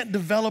 I can't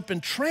develop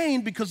and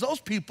train because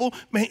those people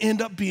may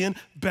end up being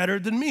better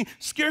than me.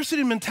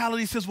 Scarcity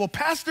mentality says, well,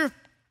 Pastor,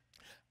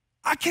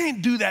 I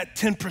can't do that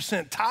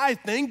 10% tithe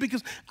thing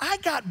because I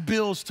got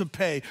bills to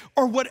pay,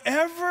 or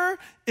whatever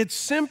it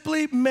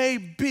simply may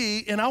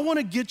be. And I want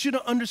to get you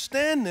to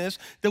understand this,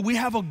 that we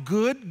have a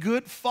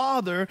good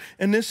Father,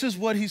 and this is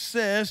what he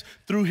says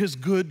through his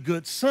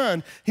good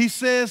Son. He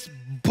says,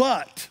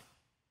 but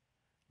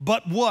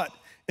what?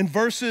 In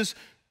verses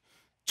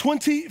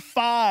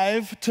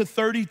 25 to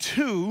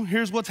 32,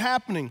 here's what's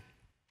happening.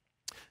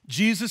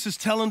 Jesus is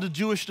telling the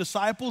Jewish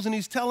disciples, and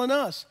he's telling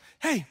us,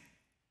 hey,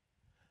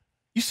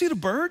 you see the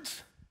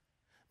birds?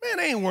 Man,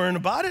 they ain't worrying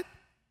about it.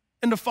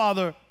 And the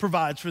Father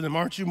provides for them.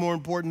 Aren't you more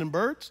important than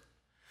birds?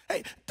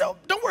 Hey,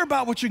 don't worry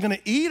about what you're going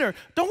to eat, or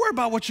don't worry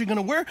about what you're going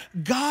to wear.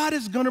 God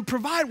is going to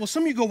provide. Well,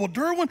 some of you go, well,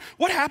 Derwin,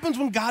 what happens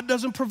when God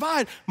doesn't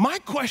provide? My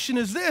question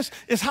is this,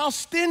 is how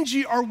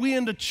stingy are we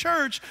in the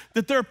church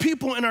that there are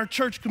people in our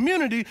church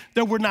community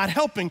that we're not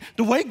helping?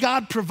 The way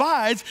God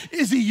provides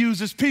is he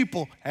uses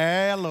people.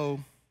 Hello.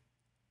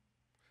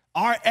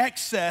 Our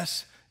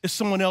excess is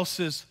someone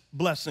else's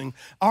blessing.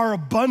 Our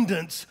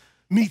abundance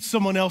meets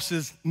someone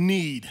else's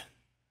need.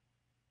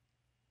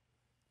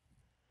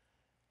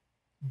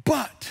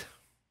 But,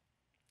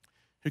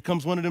 here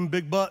comes one of them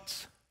big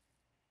buts.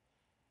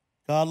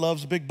 God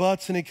loves big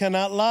butts and he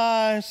cannot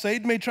lie.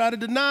 Satan may try to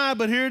deny,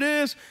 but here it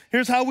is.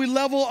 Here's how we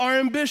level our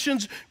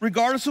ambitions,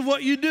 regardless of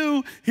what you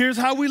do. Here's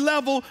how we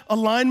level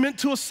alignment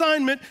to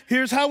assignment.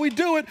 Here's how we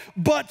do it.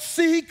 But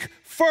seek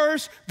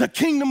first the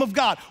kingdom of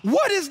God.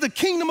 What is the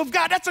kingdom of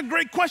God? That's a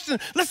great question.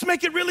 Let's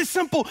make it really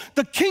simple.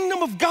 The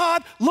kingdom of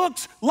God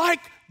looks like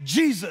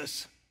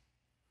Jesus.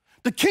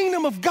 The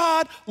kingdom of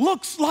God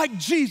looks like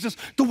Jesus.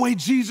 The way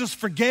Jesus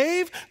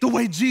forgave, the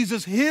way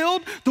Jesus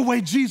healed, the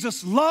way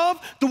Jesus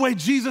loved, the way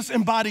Jesus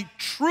embodied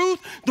truth,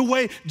 the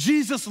way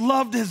Jesus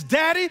loved his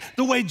daddy,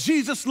 the way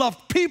Jesus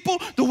loved people,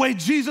 the way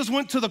Jesus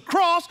went to the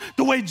cross,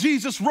 the way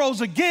Jesus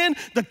rose again.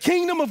 The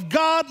kingdom of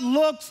God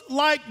looks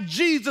like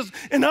Jesus.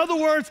 In other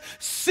words,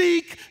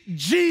 seek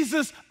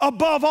Jesus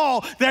above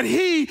all, that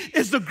he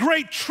is the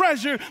great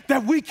treasure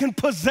that we can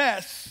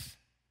possess.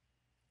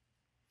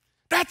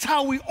 That's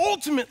how we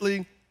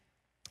ultimately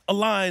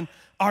align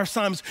our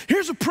assignments.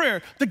 Here's a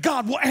prayer that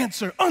God will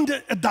answer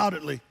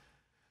undoubtedly.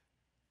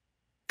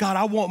 God,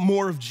 I want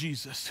more of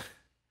Jesus.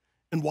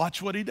 And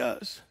watch what he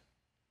does.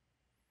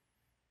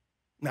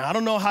 Now, I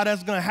don't know how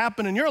that's going to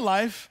happen in your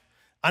life.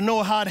 I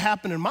know how it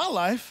happened in my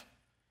life.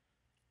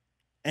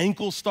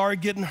 Ankles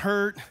start getting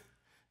hurt.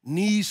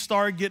 Knees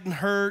start getting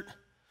hurt.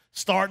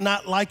 Start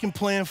not liking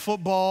playing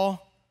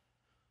football.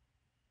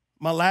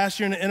 My last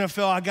year in the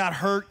NFL, I got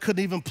hurt,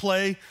 couldn't even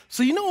play.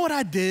 So you know what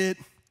I did?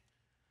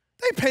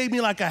 They paid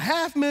me like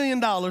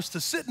 $500,000 to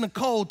sit in a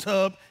cold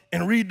tub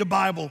and read the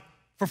Bible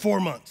for 4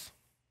 months.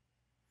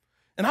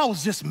 And I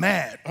was just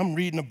mad. I'm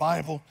reading the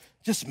Bible,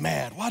 just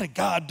mad. Why did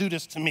God do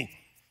this to me?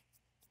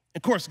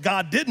 Of course,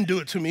 God didn't do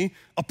it to me.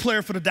 A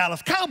player for the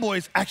Dallas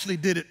Cowboys actually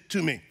did it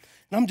to me.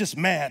 And I'm just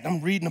mad. I'm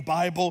reading the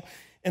Bible.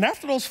 And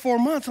after those 4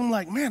 months, I'm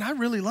like, man, I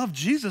really love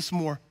Jesus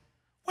more.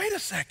 Wait a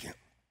second.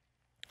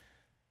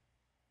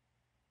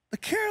 The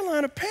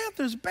Carolina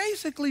Panthers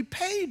basically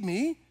paid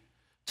me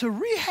to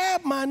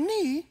rehab my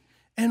knee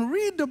and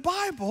read the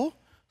Bible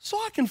so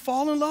I can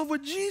fall in love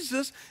with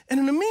Jesus.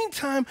 And in the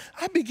meantime,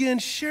 I began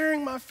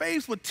sharing my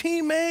faith with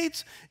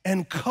teammates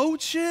and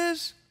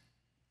coaches.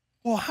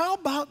 Well, how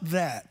about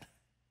that?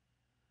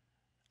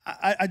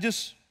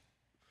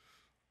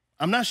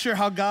 I'm not sure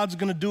how God's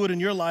gonna do it in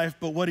your life,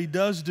 but what he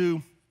does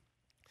do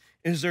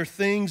is there are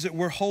things that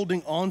we're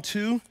holding on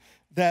to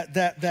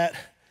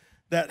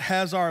that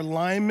has our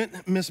alignment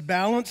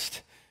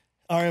misbalanced,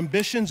 our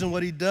ambitions, and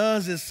what he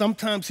does is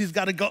sometimes he's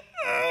got to go,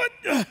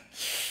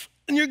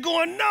 and you're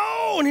going,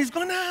 no, and he's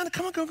going, nah,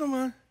 come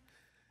on.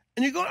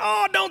 And you're going,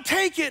 oh, don't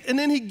take it, and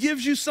then he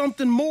gives you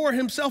something more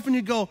himself, and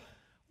you go,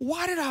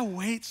 why did I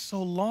wait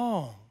so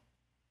long?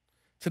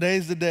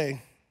 Today's the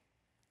day.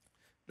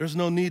 There's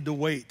no need to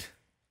wait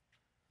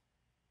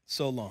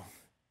so long.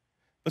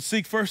 But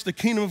seek first the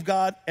kingdom of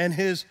God and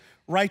his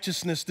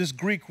righteousness. This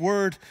Greek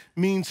word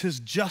means his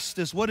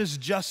justice. What is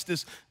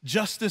justice?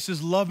 Justice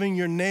is loving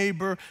your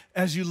neighbor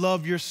as you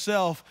love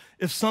yourself.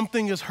 If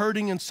something is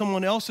hurting in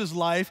someone else's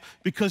life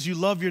because you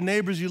love your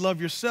neighbors, you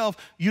love yourself,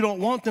 you don't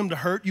want them to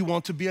hurt, you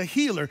want to be a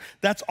healer.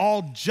 That's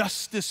all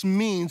justice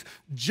means.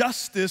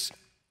 Justice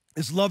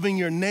is loving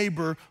your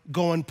neighbor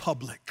going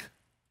public.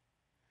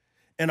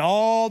 And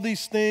all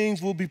these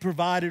things will be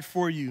provided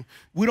for you.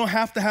 We don't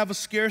have to have a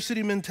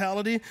scarcity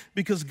mentality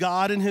because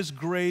God in his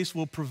grace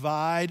will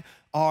provide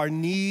our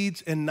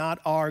needs and not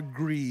our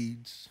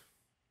greeds.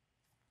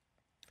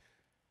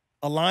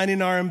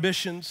 Aligning our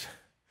ambitions,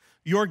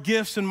 your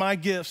gifts and my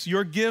gifts,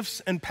 your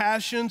gifts and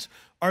passions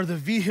are the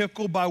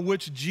vehicle by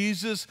which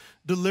Jesus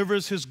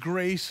delivers his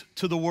grace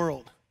to the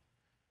world.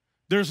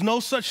 There's no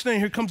such thing,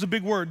 here comes a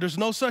big word, there's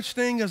no such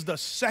thing as the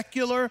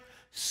secular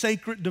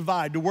sacred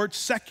divide. The word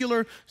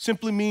secular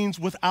simply means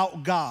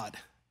without God.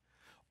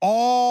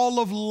 All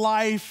of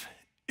life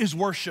is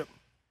worship.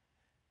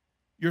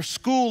 Your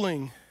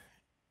schooling,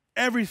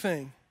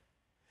 everything.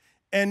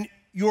 And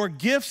your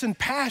gifts and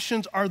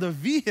passions are the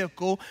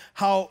vehicle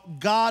how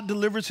God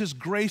delivers his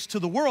grace to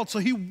the world. So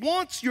he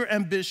wants your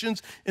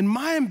ambitions and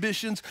my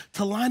ambitions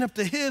to line up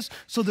to his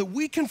so that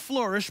we can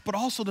flourish, but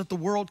also that the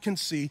world can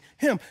see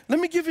him. Let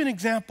me give you an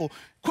example.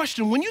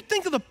 Question, when you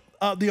think of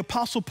the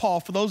Apostle Paul,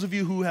 for those of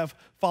you who have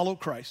followed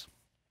Christ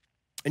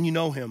and you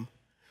know him,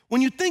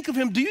 when you think of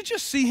him, do you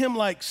just see him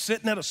like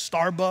sitting at a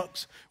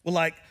Starbucks with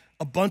like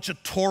a bunch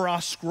of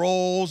Torah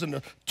scrolls and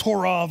the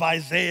Torah of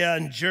Isaiah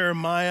and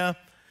Jeremiah?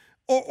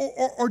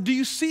 Or do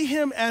you see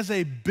him as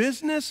a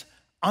business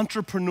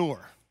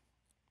entrepreneur?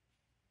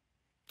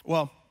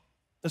 Well,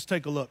 let's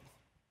take a look.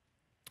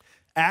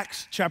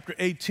 Acts chapter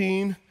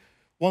 18,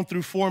 1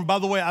 through 4. And by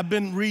the way, I've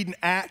been reading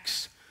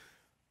Acts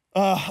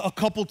a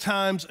couple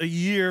times a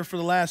year for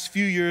the last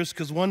few years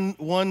because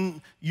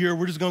one year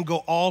we're just going to go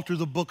all through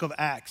the book of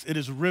Acts. It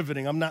is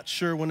riveting. I'm not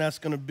sure when that's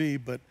going to be,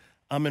 but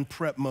I'm in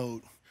prep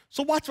mode.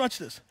 So watch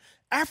this.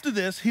 After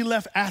this, he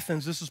left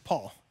Athens. This is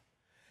Paul.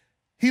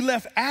 He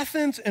left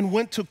Athens and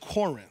went to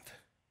Corinth,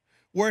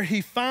 where he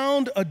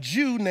found a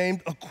Jew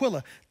named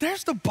Aquila.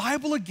 There's the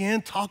Bible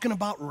again talking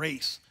about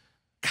race.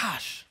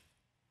 Gosh,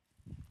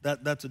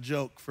 that's a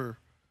joke for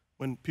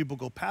when people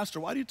go, Pastor,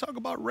 why do you talk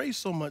about race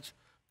so much?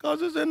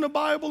 Because it's in the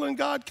Bible and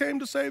God came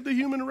to save the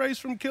human race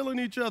from killing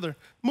each other.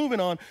 Moving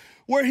on,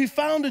 where he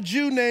found a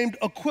Jew named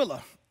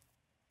Aquila,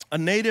 a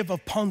native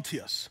of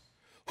Pontus,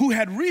 who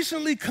had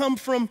recently come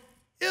from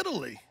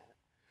Italy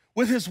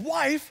with his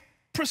wife,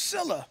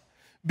 Priscilla,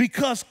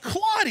 because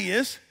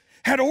Claudius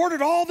had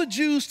ordered all the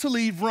Jews to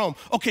leave Rome.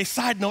 Okay,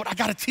 side note, I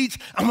gotta teach,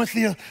 I'm a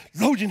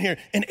theologian here.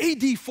 In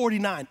AD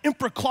 49,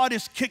 Emperor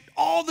Claudius kicked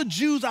all the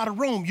Jews out of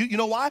Rome. You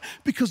know why?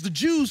 Because the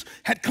Jews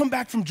had come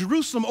back from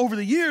Jerusalem over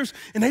the years,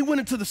 and they went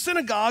into the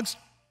synagogues,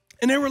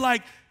 and they were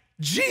like,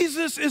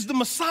 Jesus is the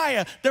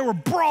Messiah. There were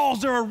brawls,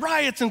 there were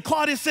riots, and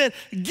Claudius said,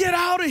 get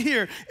out of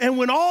here. And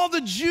when all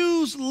the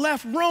Jews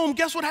left Rome,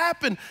 guess what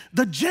happened?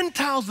 The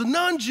Gentiles, the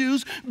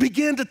non-Jews,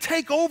 began to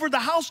take over the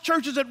house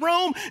churches at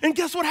Rome, and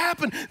guess what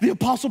happened? The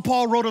Apostle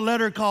Paul wrote a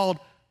letter called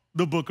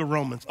the Book of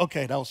Romans.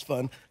 Okay, that was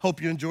fun.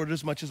 Hope you enjoyed it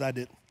as much as I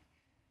did.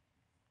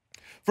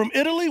 From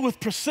Italy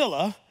with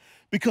Priscilla,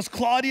 because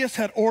Claudius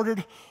had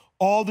ordered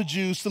all the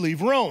Jews to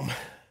leave Rome.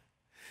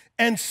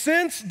 And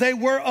since they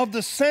were of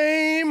the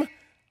same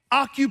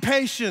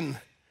occupation,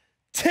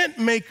 tent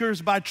makers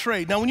by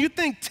trade. Now, when you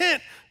think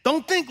tent,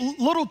 don't think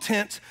little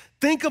tents.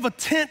 Think of a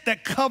tent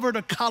that covered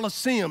a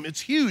coliseum.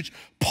 It's huge.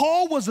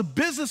 Paul was a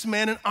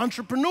businessman and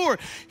entrepreneur.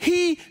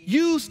 He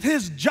used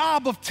his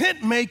job of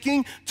tent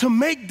making to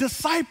make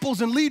disciples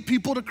and lead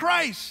people to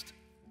Christ.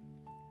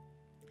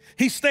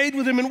 He stayed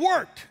with him and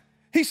worked.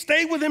 He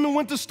stayed with him and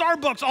went to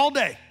Starbucks all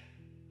day.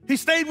 He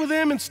stayed with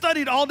him and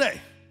studied all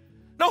day.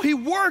 No, he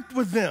worked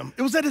with them.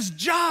 It was at his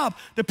job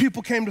that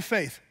people came to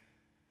faith.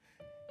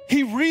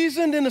 He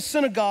reasoned in the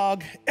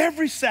synagogue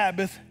every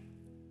Sabbath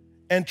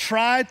and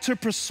tried to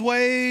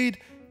persuade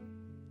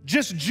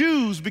just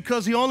Jews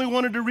because he only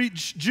wanted to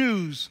reach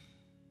Jews.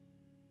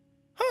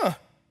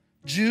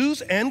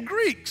 Jews and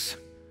Greeks.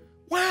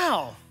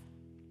 Wow.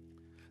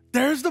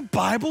 There's the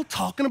Bible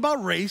talking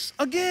about race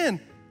again.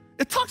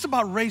 It talks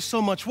about race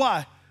so much.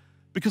 Why?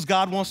 Because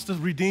God wants to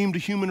redeem the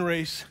human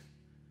race,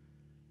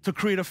 to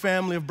create a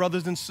family of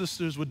brothers and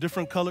sisters with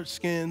different colored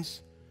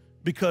skins,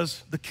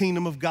 because the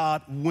kingdom of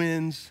God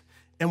wins.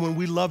 And when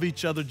we love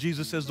each other,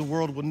 Jesus says the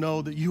world will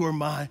know that you are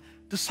my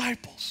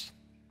disciples.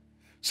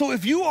 So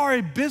if you are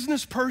a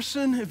business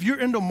person, if you're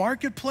in the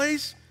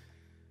marketplace,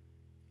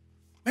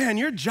 man,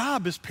 your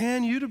job is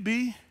paying you to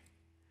be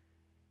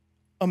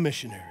a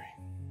missionary.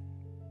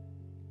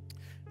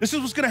 This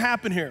is what's gonna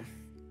happen here.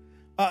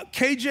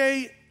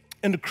 KJ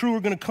and the crew are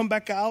gonna come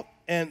back out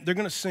and they're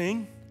gonna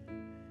sing.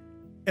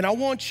 And I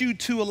want you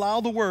to allow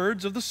the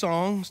words of the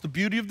songs, the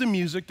beauty of the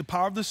music, the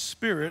power of the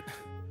Spirit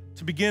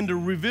to begin to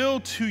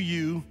reveal to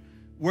you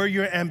where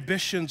your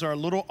ambitions are a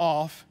little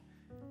off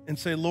and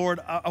say, Lord,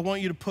 I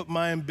want you to put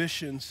my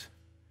ambitions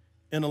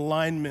in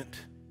alignment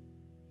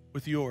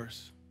with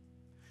yours.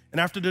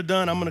 And after they're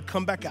done, I'm gonna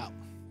come back out.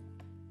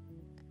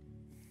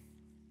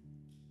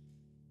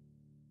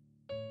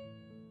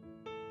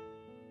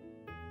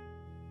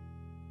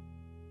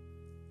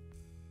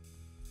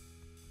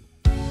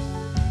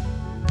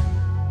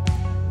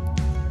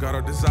 God,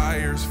 our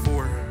desires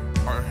for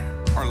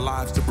our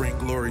lives to bring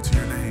glory to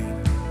your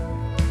name.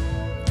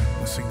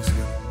 Let's sing this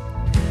together.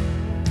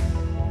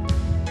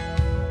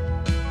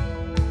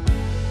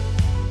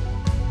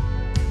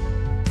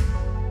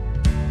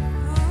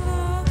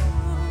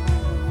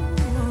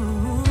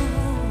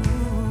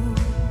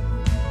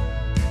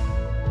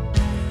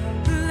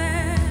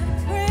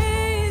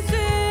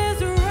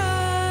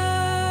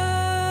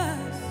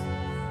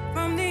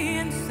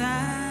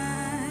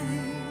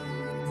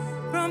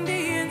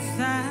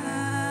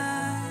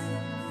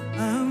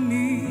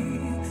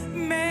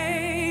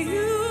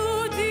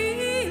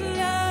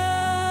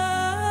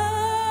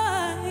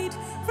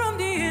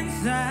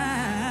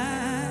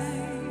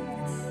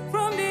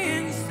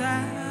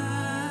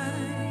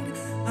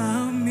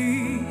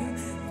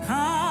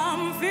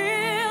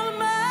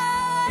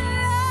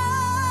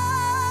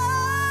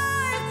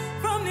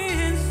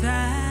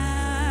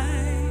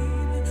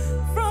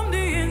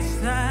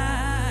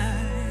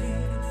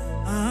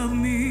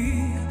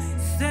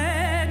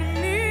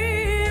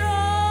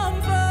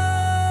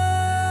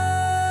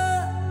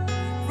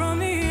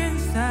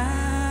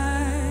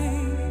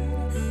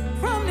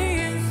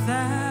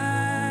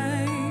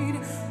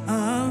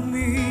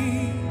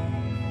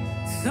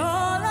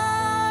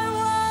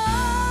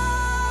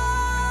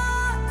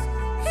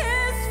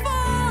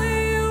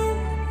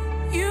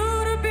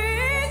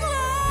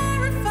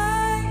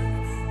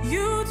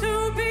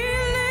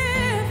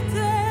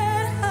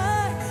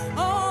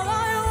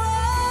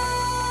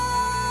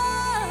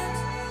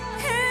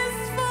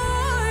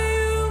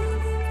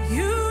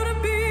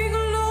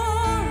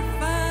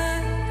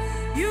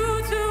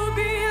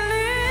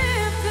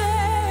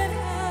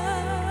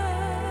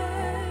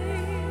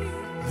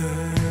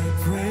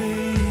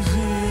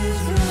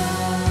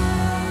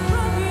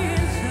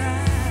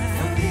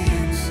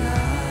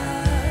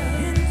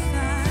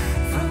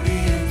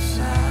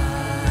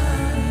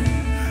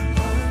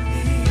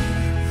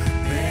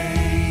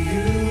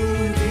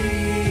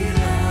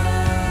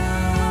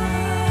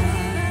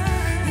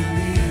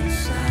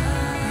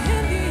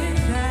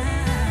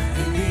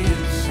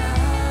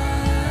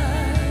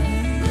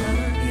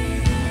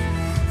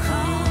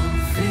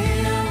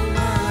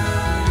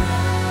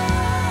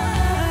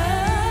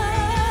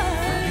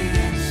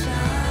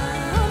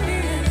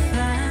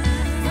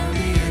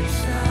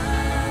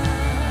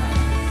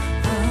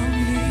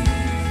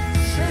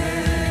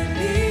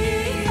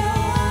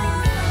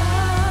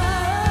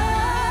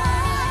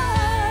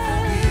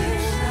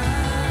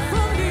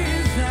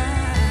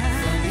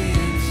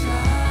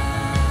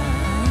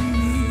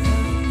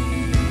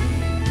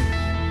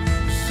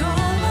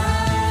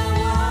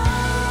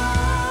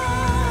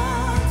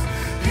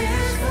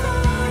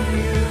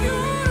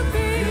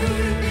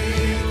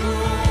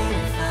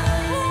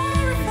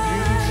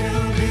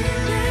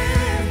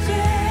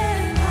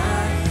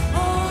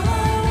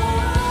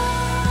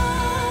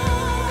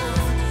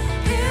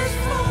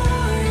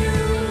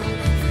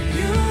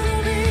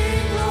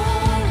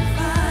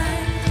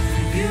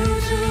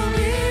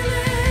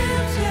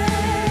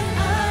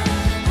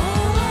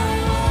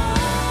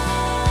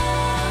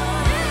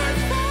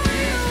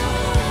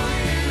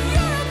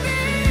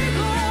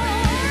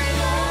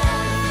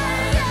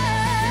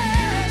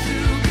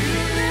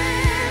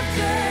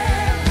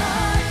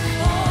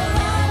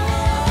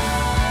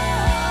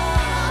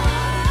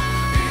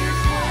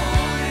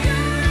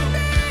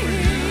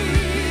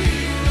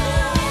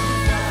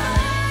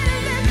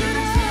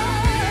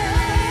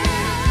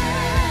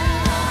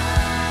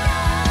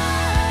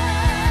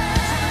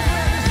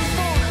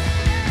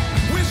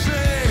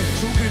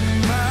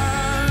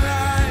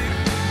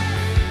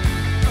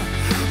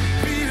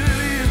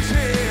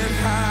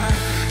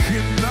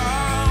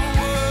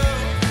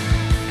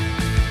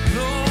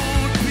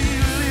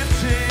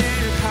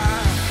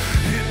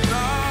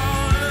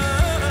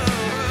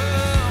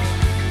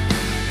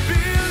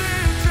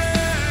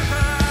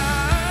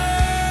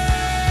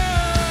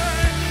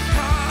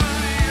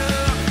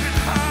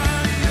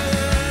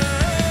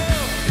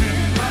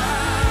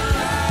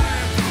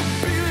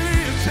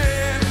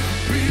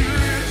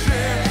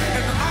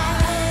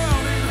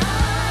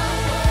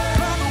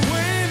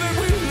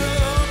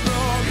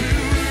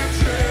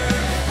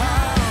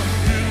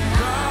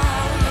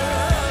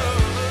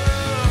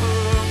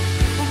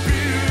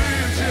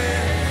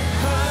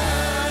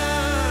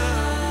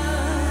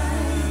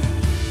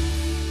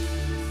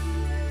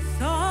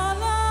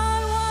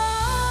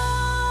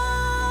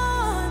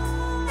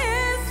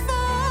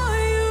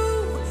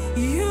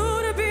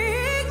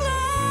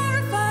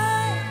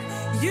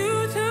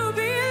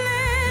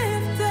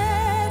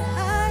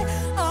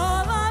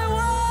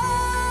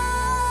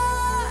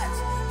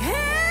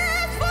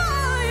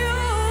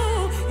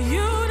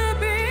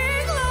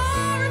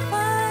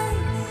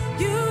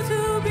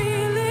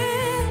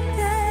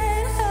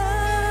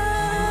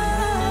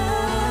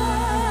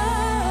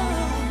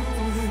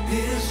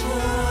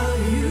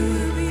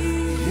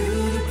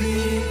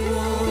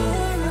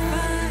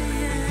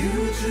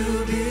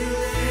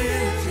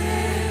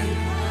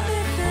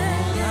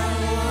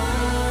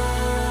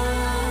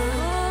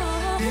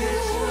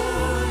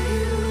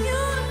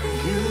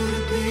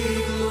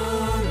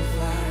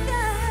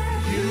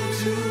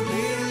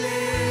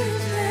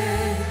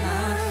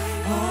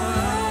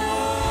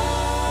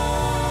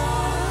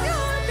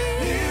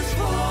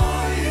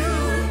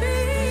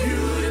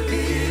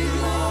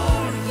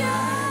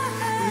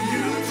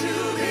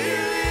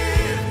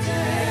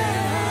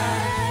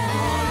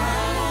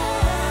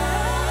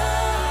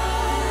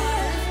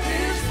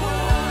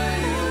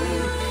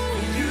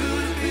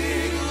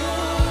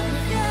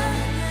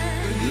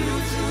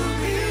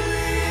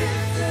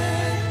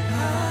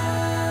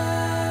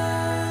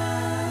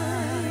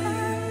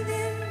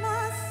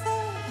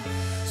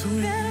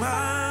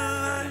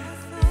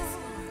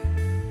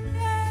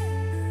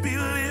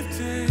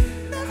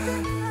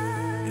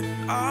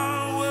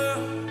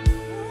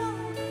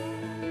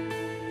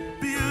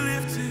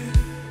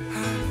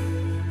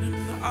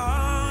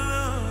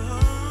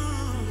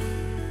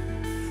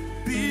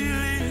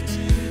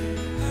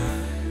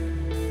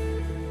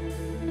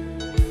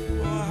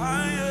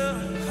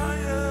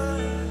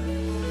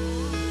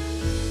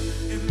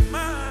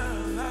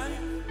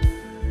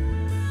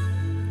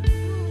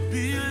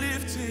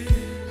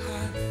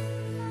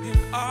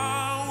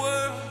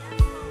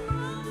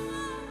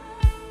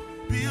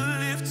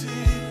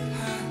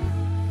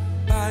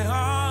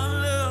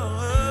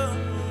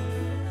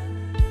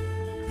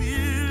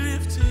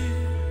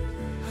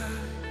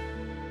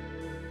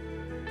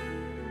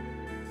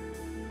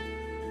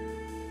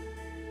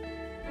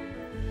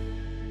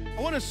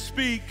 I want to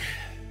speak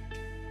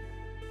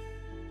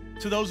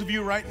to those of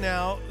you right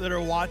now that are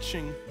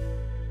watching.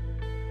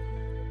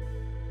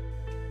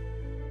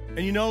 And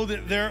you know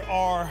that there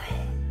are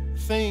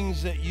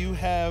things that you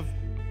have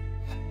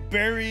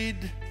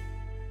buried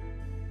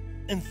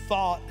and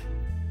thought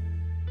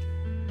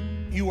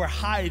you were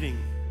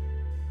hiding.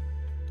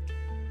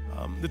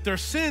 That there are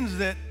sins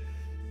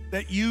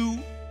that you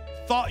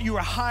thought you were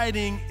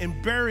hiding and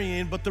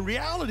burying, but the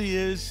reality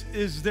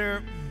is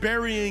they're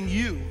burying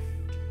you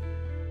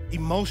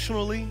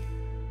emotionally.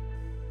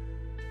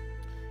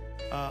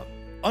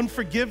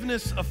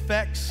 Unforgiveness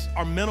affects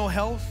our mental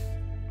health,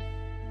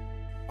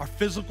 our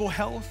physical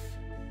health,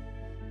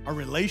 our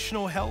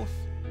relational health,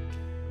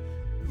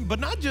 but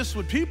not just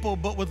with people,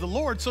 but with the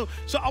Lord. So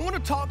I want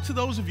to talk to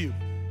those of you.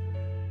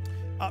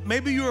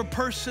 Maybe you're a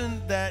person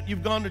that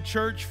you've gone to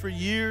church for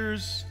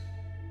years,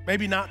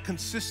 maybe not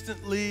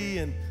consistently,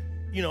 and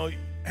you know,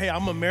 hey,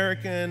 I'm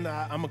American,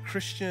 I'm a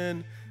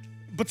Christian,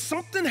 but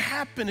something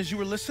happened as you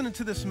were listening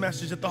to this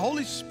message that the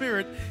Holy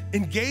Spirit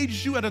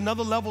engaged you at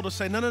another level to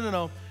say,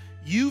 no.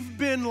 You've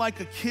been like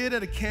a kid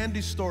at a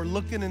candy store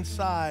looking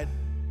inside,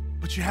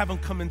 but you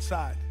haven't come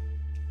inside.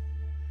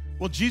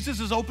 Well, Jesus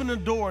has opened the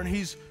door and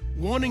he's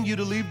wanting you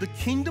to leave the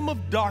kingdom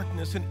of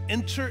darkness and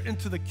enter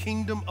into the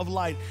kingdom of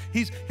light.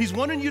 He's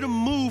wanting you to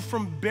move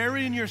from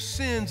burying your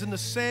sins in the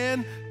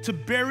sand to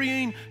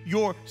burying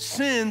your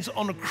sins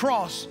on the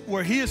cross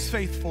where he is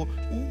faithful,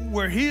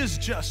 where he is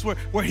just,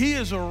 where he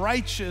is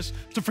righteous,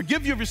 to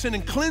forgive you of your sin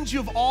and cleanse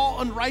you of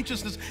all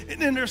unrighteousness.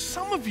 And there's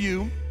some of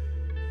you,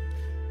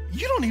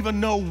 you don't even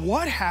know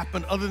what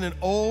happened other than,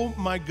 oh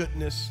my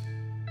goodness,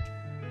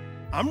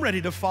 I'm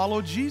ready to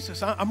follow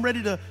Jesus. I'm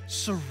ready to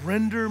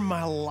surrender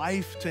my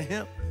life to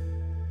him.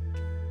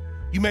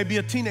 You may be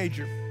a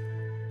teenager.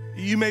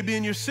 You may be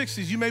in your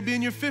 60s. You may be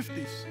in your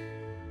 50s.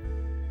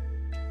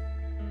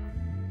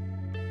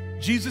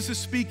 Jesus is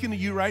speaking to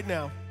you right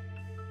now.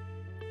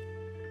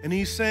 And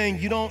he's saying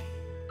you don't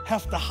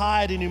have to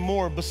hide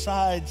anymore.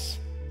 Besides,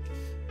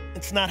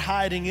 it's not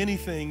hiding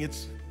anything.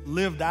 It's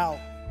lived out.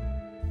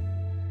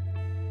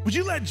 Would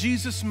you let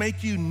Jesus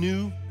make you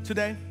new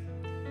today?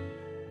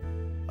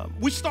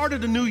 We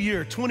started a new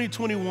year,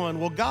 2021.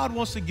 Well, God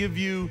wants to give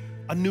you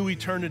a new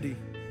eternity.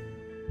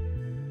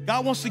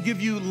 God wants to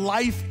give you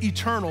life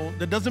eternal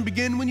that doesn't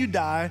begin when you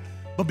die,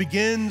 but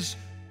begins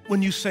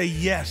when you say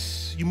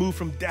yes. You move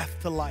from death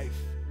to life.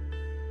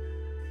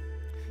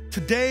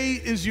 Today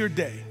is your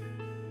day.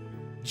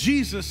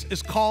 Jesus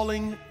is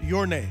calling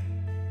your name.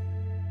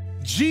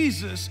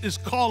 Jesus is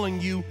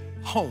calling you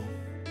home.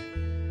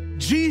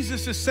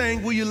 Jesus is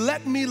saying, will you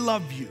let me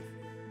love you?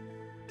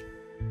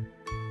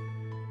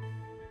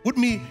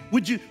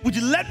 Would you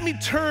let me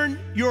turn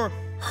your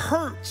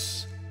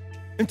hurts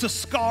into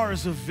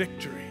scars of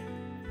victory?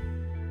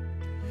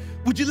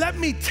 Would you let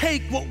me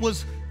take what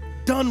was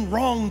done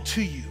wrong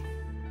to you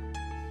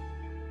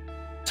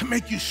to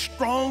make you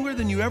stronger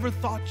than you ever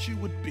thought you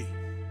would be?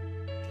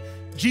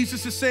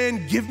 Jesus is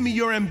saying, give me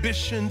your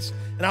ambitions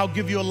and I'll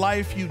give you a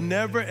life you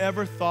never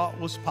ever thought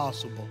was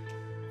possible.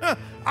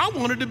 I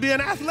wanted to be an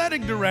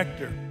athletic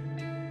director.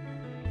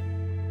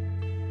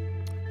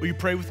 Will you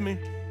pray with me?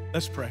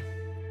 Let's pray.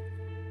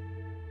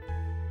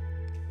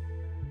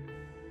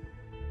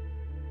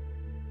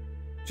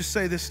 Just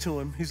say this to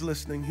him. He's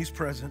listening. He's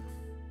present.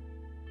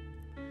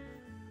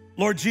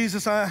 Lord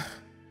Jesus, I've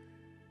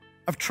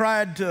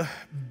tried to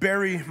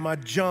bury my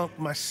junk,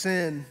 my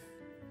sin,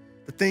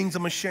 the things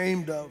I'm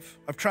ashamed of.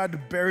 I've tried to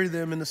bury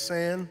them in the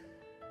sand.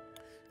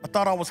 I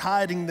thought I was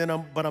hiding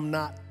them, but I'm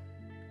not.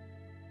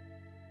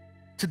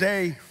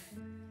 Today,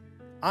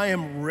 I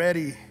am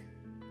ready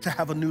to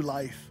have a new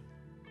life.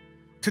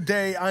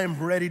 Today, I am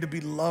ready to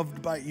be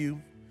loved by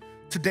you.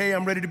 Today,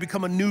 I'm ready to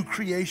become a new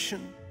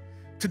creation.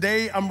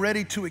 Today, I'm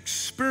ready to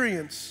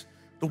experience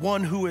the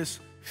one who is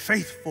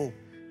faithful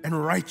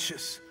and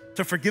righteous,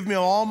 to forgive me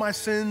of all my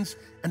sins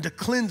and to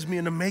cleanse me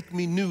and to make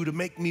me new, to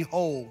make me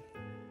whole.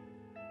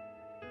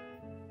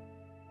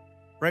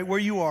 Right where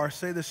you are,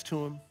 say this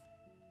to him.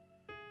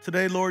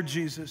 Today, Lord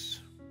Jesus,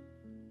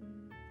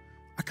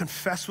 I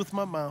confess with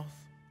my mouth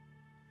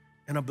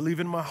and I believe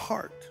in my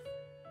heart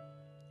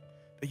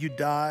that you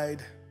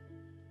died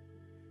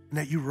and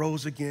that you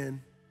rose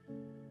again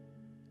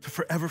to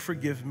forever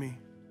forgive me,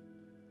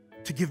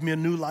 to give me a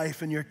new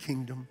life in your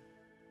kingdom.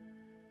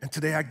 And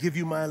today I give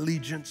you my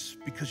allegiance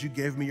because you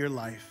gave me your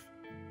life.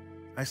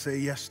 I say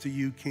yes to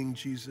you, King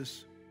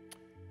Jesus.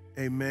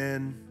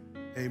 Amen,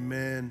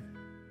 amen,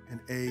 and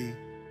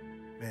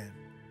amen.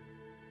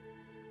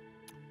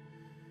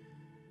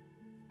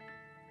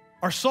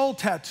 Our soul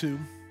tattoo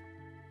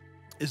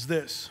is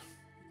this.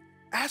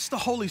 Ask the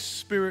Holy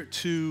Spirit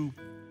to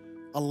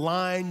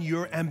align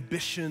your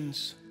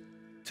ambitions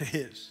to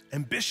his.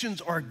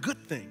 Ambitions are a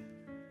good thing.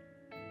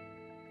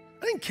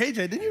 I think KJ,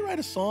 didn't you write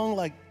a song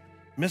like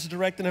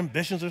Misdirected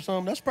Ambitions or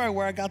something? That's probably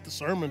where I got the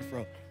sermon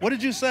from. What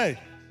did you say?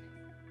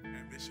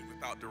 Ambition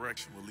without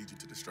direction will lead you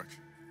to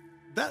destruction.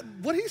 That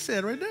what he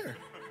said right there.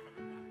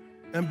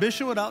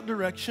 Ambition without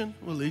direction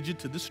will lead you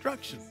to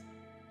destruction.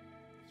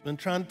 I've been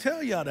trying to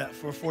tell y'all that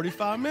for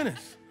 45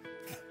 minutes.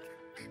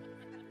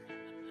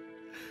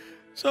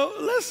 So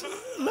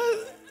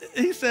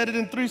he said it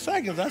in 3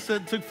 seconds. I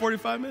said it took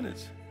 45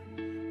 minutes.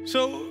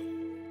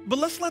 But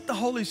let's let the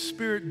Holy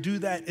Spirit do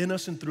that in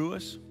us and through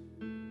us.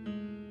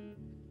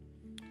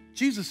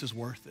 Jesus is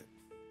worth it.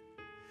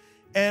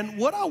 And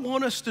what I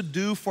want us to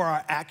do for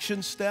our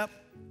action step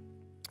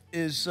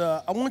is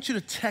I want you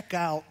to check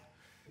out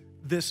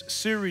this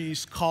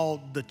series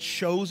called The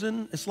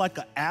Chosen. It's like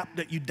an app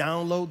that you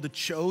download, The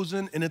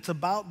Chosen, and it's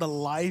about the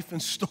life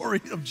and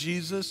story of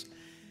Jesus.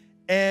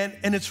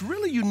 And it's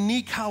really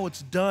unique how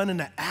it's done in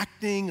the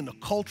acting and the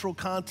cultural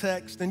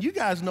context. And you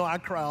guys know I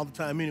cry all the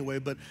time anyway,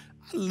 but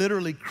I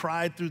literally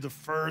cried through the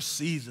first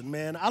season,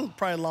 man. I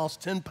probably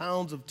lost 10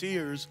 pounds of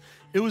tears.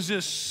 It was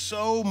just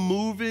so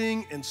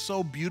moving and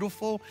so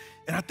beautiful.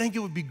 And I think it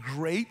would be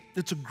great.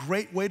 It's a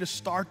great way to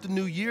start the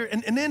new year.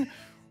 And then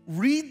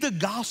read the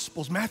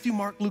Gospels, Matthew,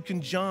 Mark, Luke,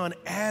 and John,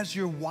 as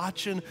you're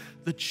watching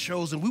The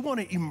Chosen. We want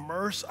to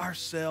immerse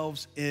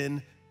ourselves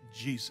in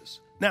Jesus.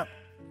 Now,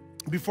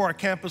 before our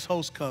campus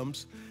host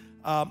comes,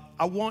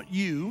 I want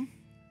you,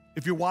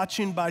 if you're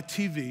watching by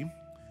TV,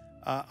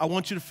 I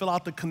want you to fill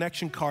out the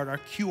connection card. Our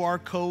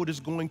QR code is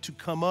going to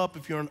come up.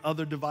 If you're on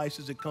other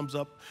devices, it comes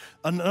up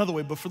another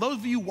way. But for those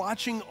of you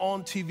watching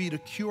on TV, the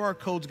QR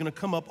code is going to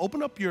come up.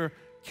 Open up your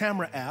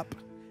camera app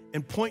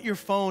and point your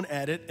phone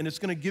at it, and it's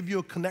going to give you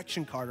a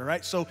connection card, all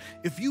right? So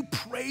if you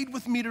prayed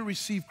with me to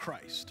receive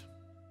Christ,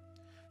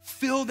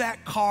 fill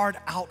that card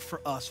out for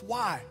us.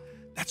 Why?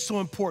 That's so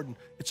important.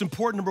 It's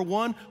important, number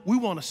one, we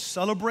want to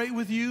celebrate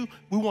with you.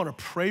 We want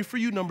to pray for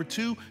you. Number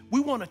two,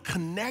 we want to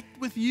connect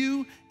with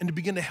you and to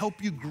begin to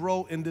help you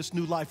grow in this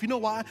new life. You know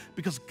why?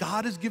 Because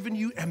God has given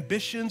you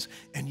ambitions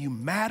and you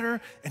matter,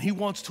 and He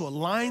wants to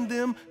align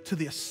them to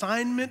the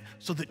assignment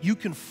so that you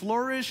can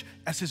flourish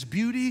as His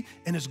beauty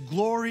and His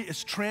glory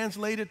is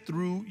translated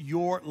through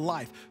your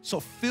life. So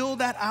fill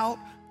that out,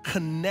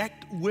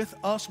 connect with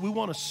us. We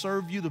want to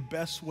serve you the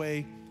best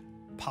way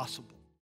possible.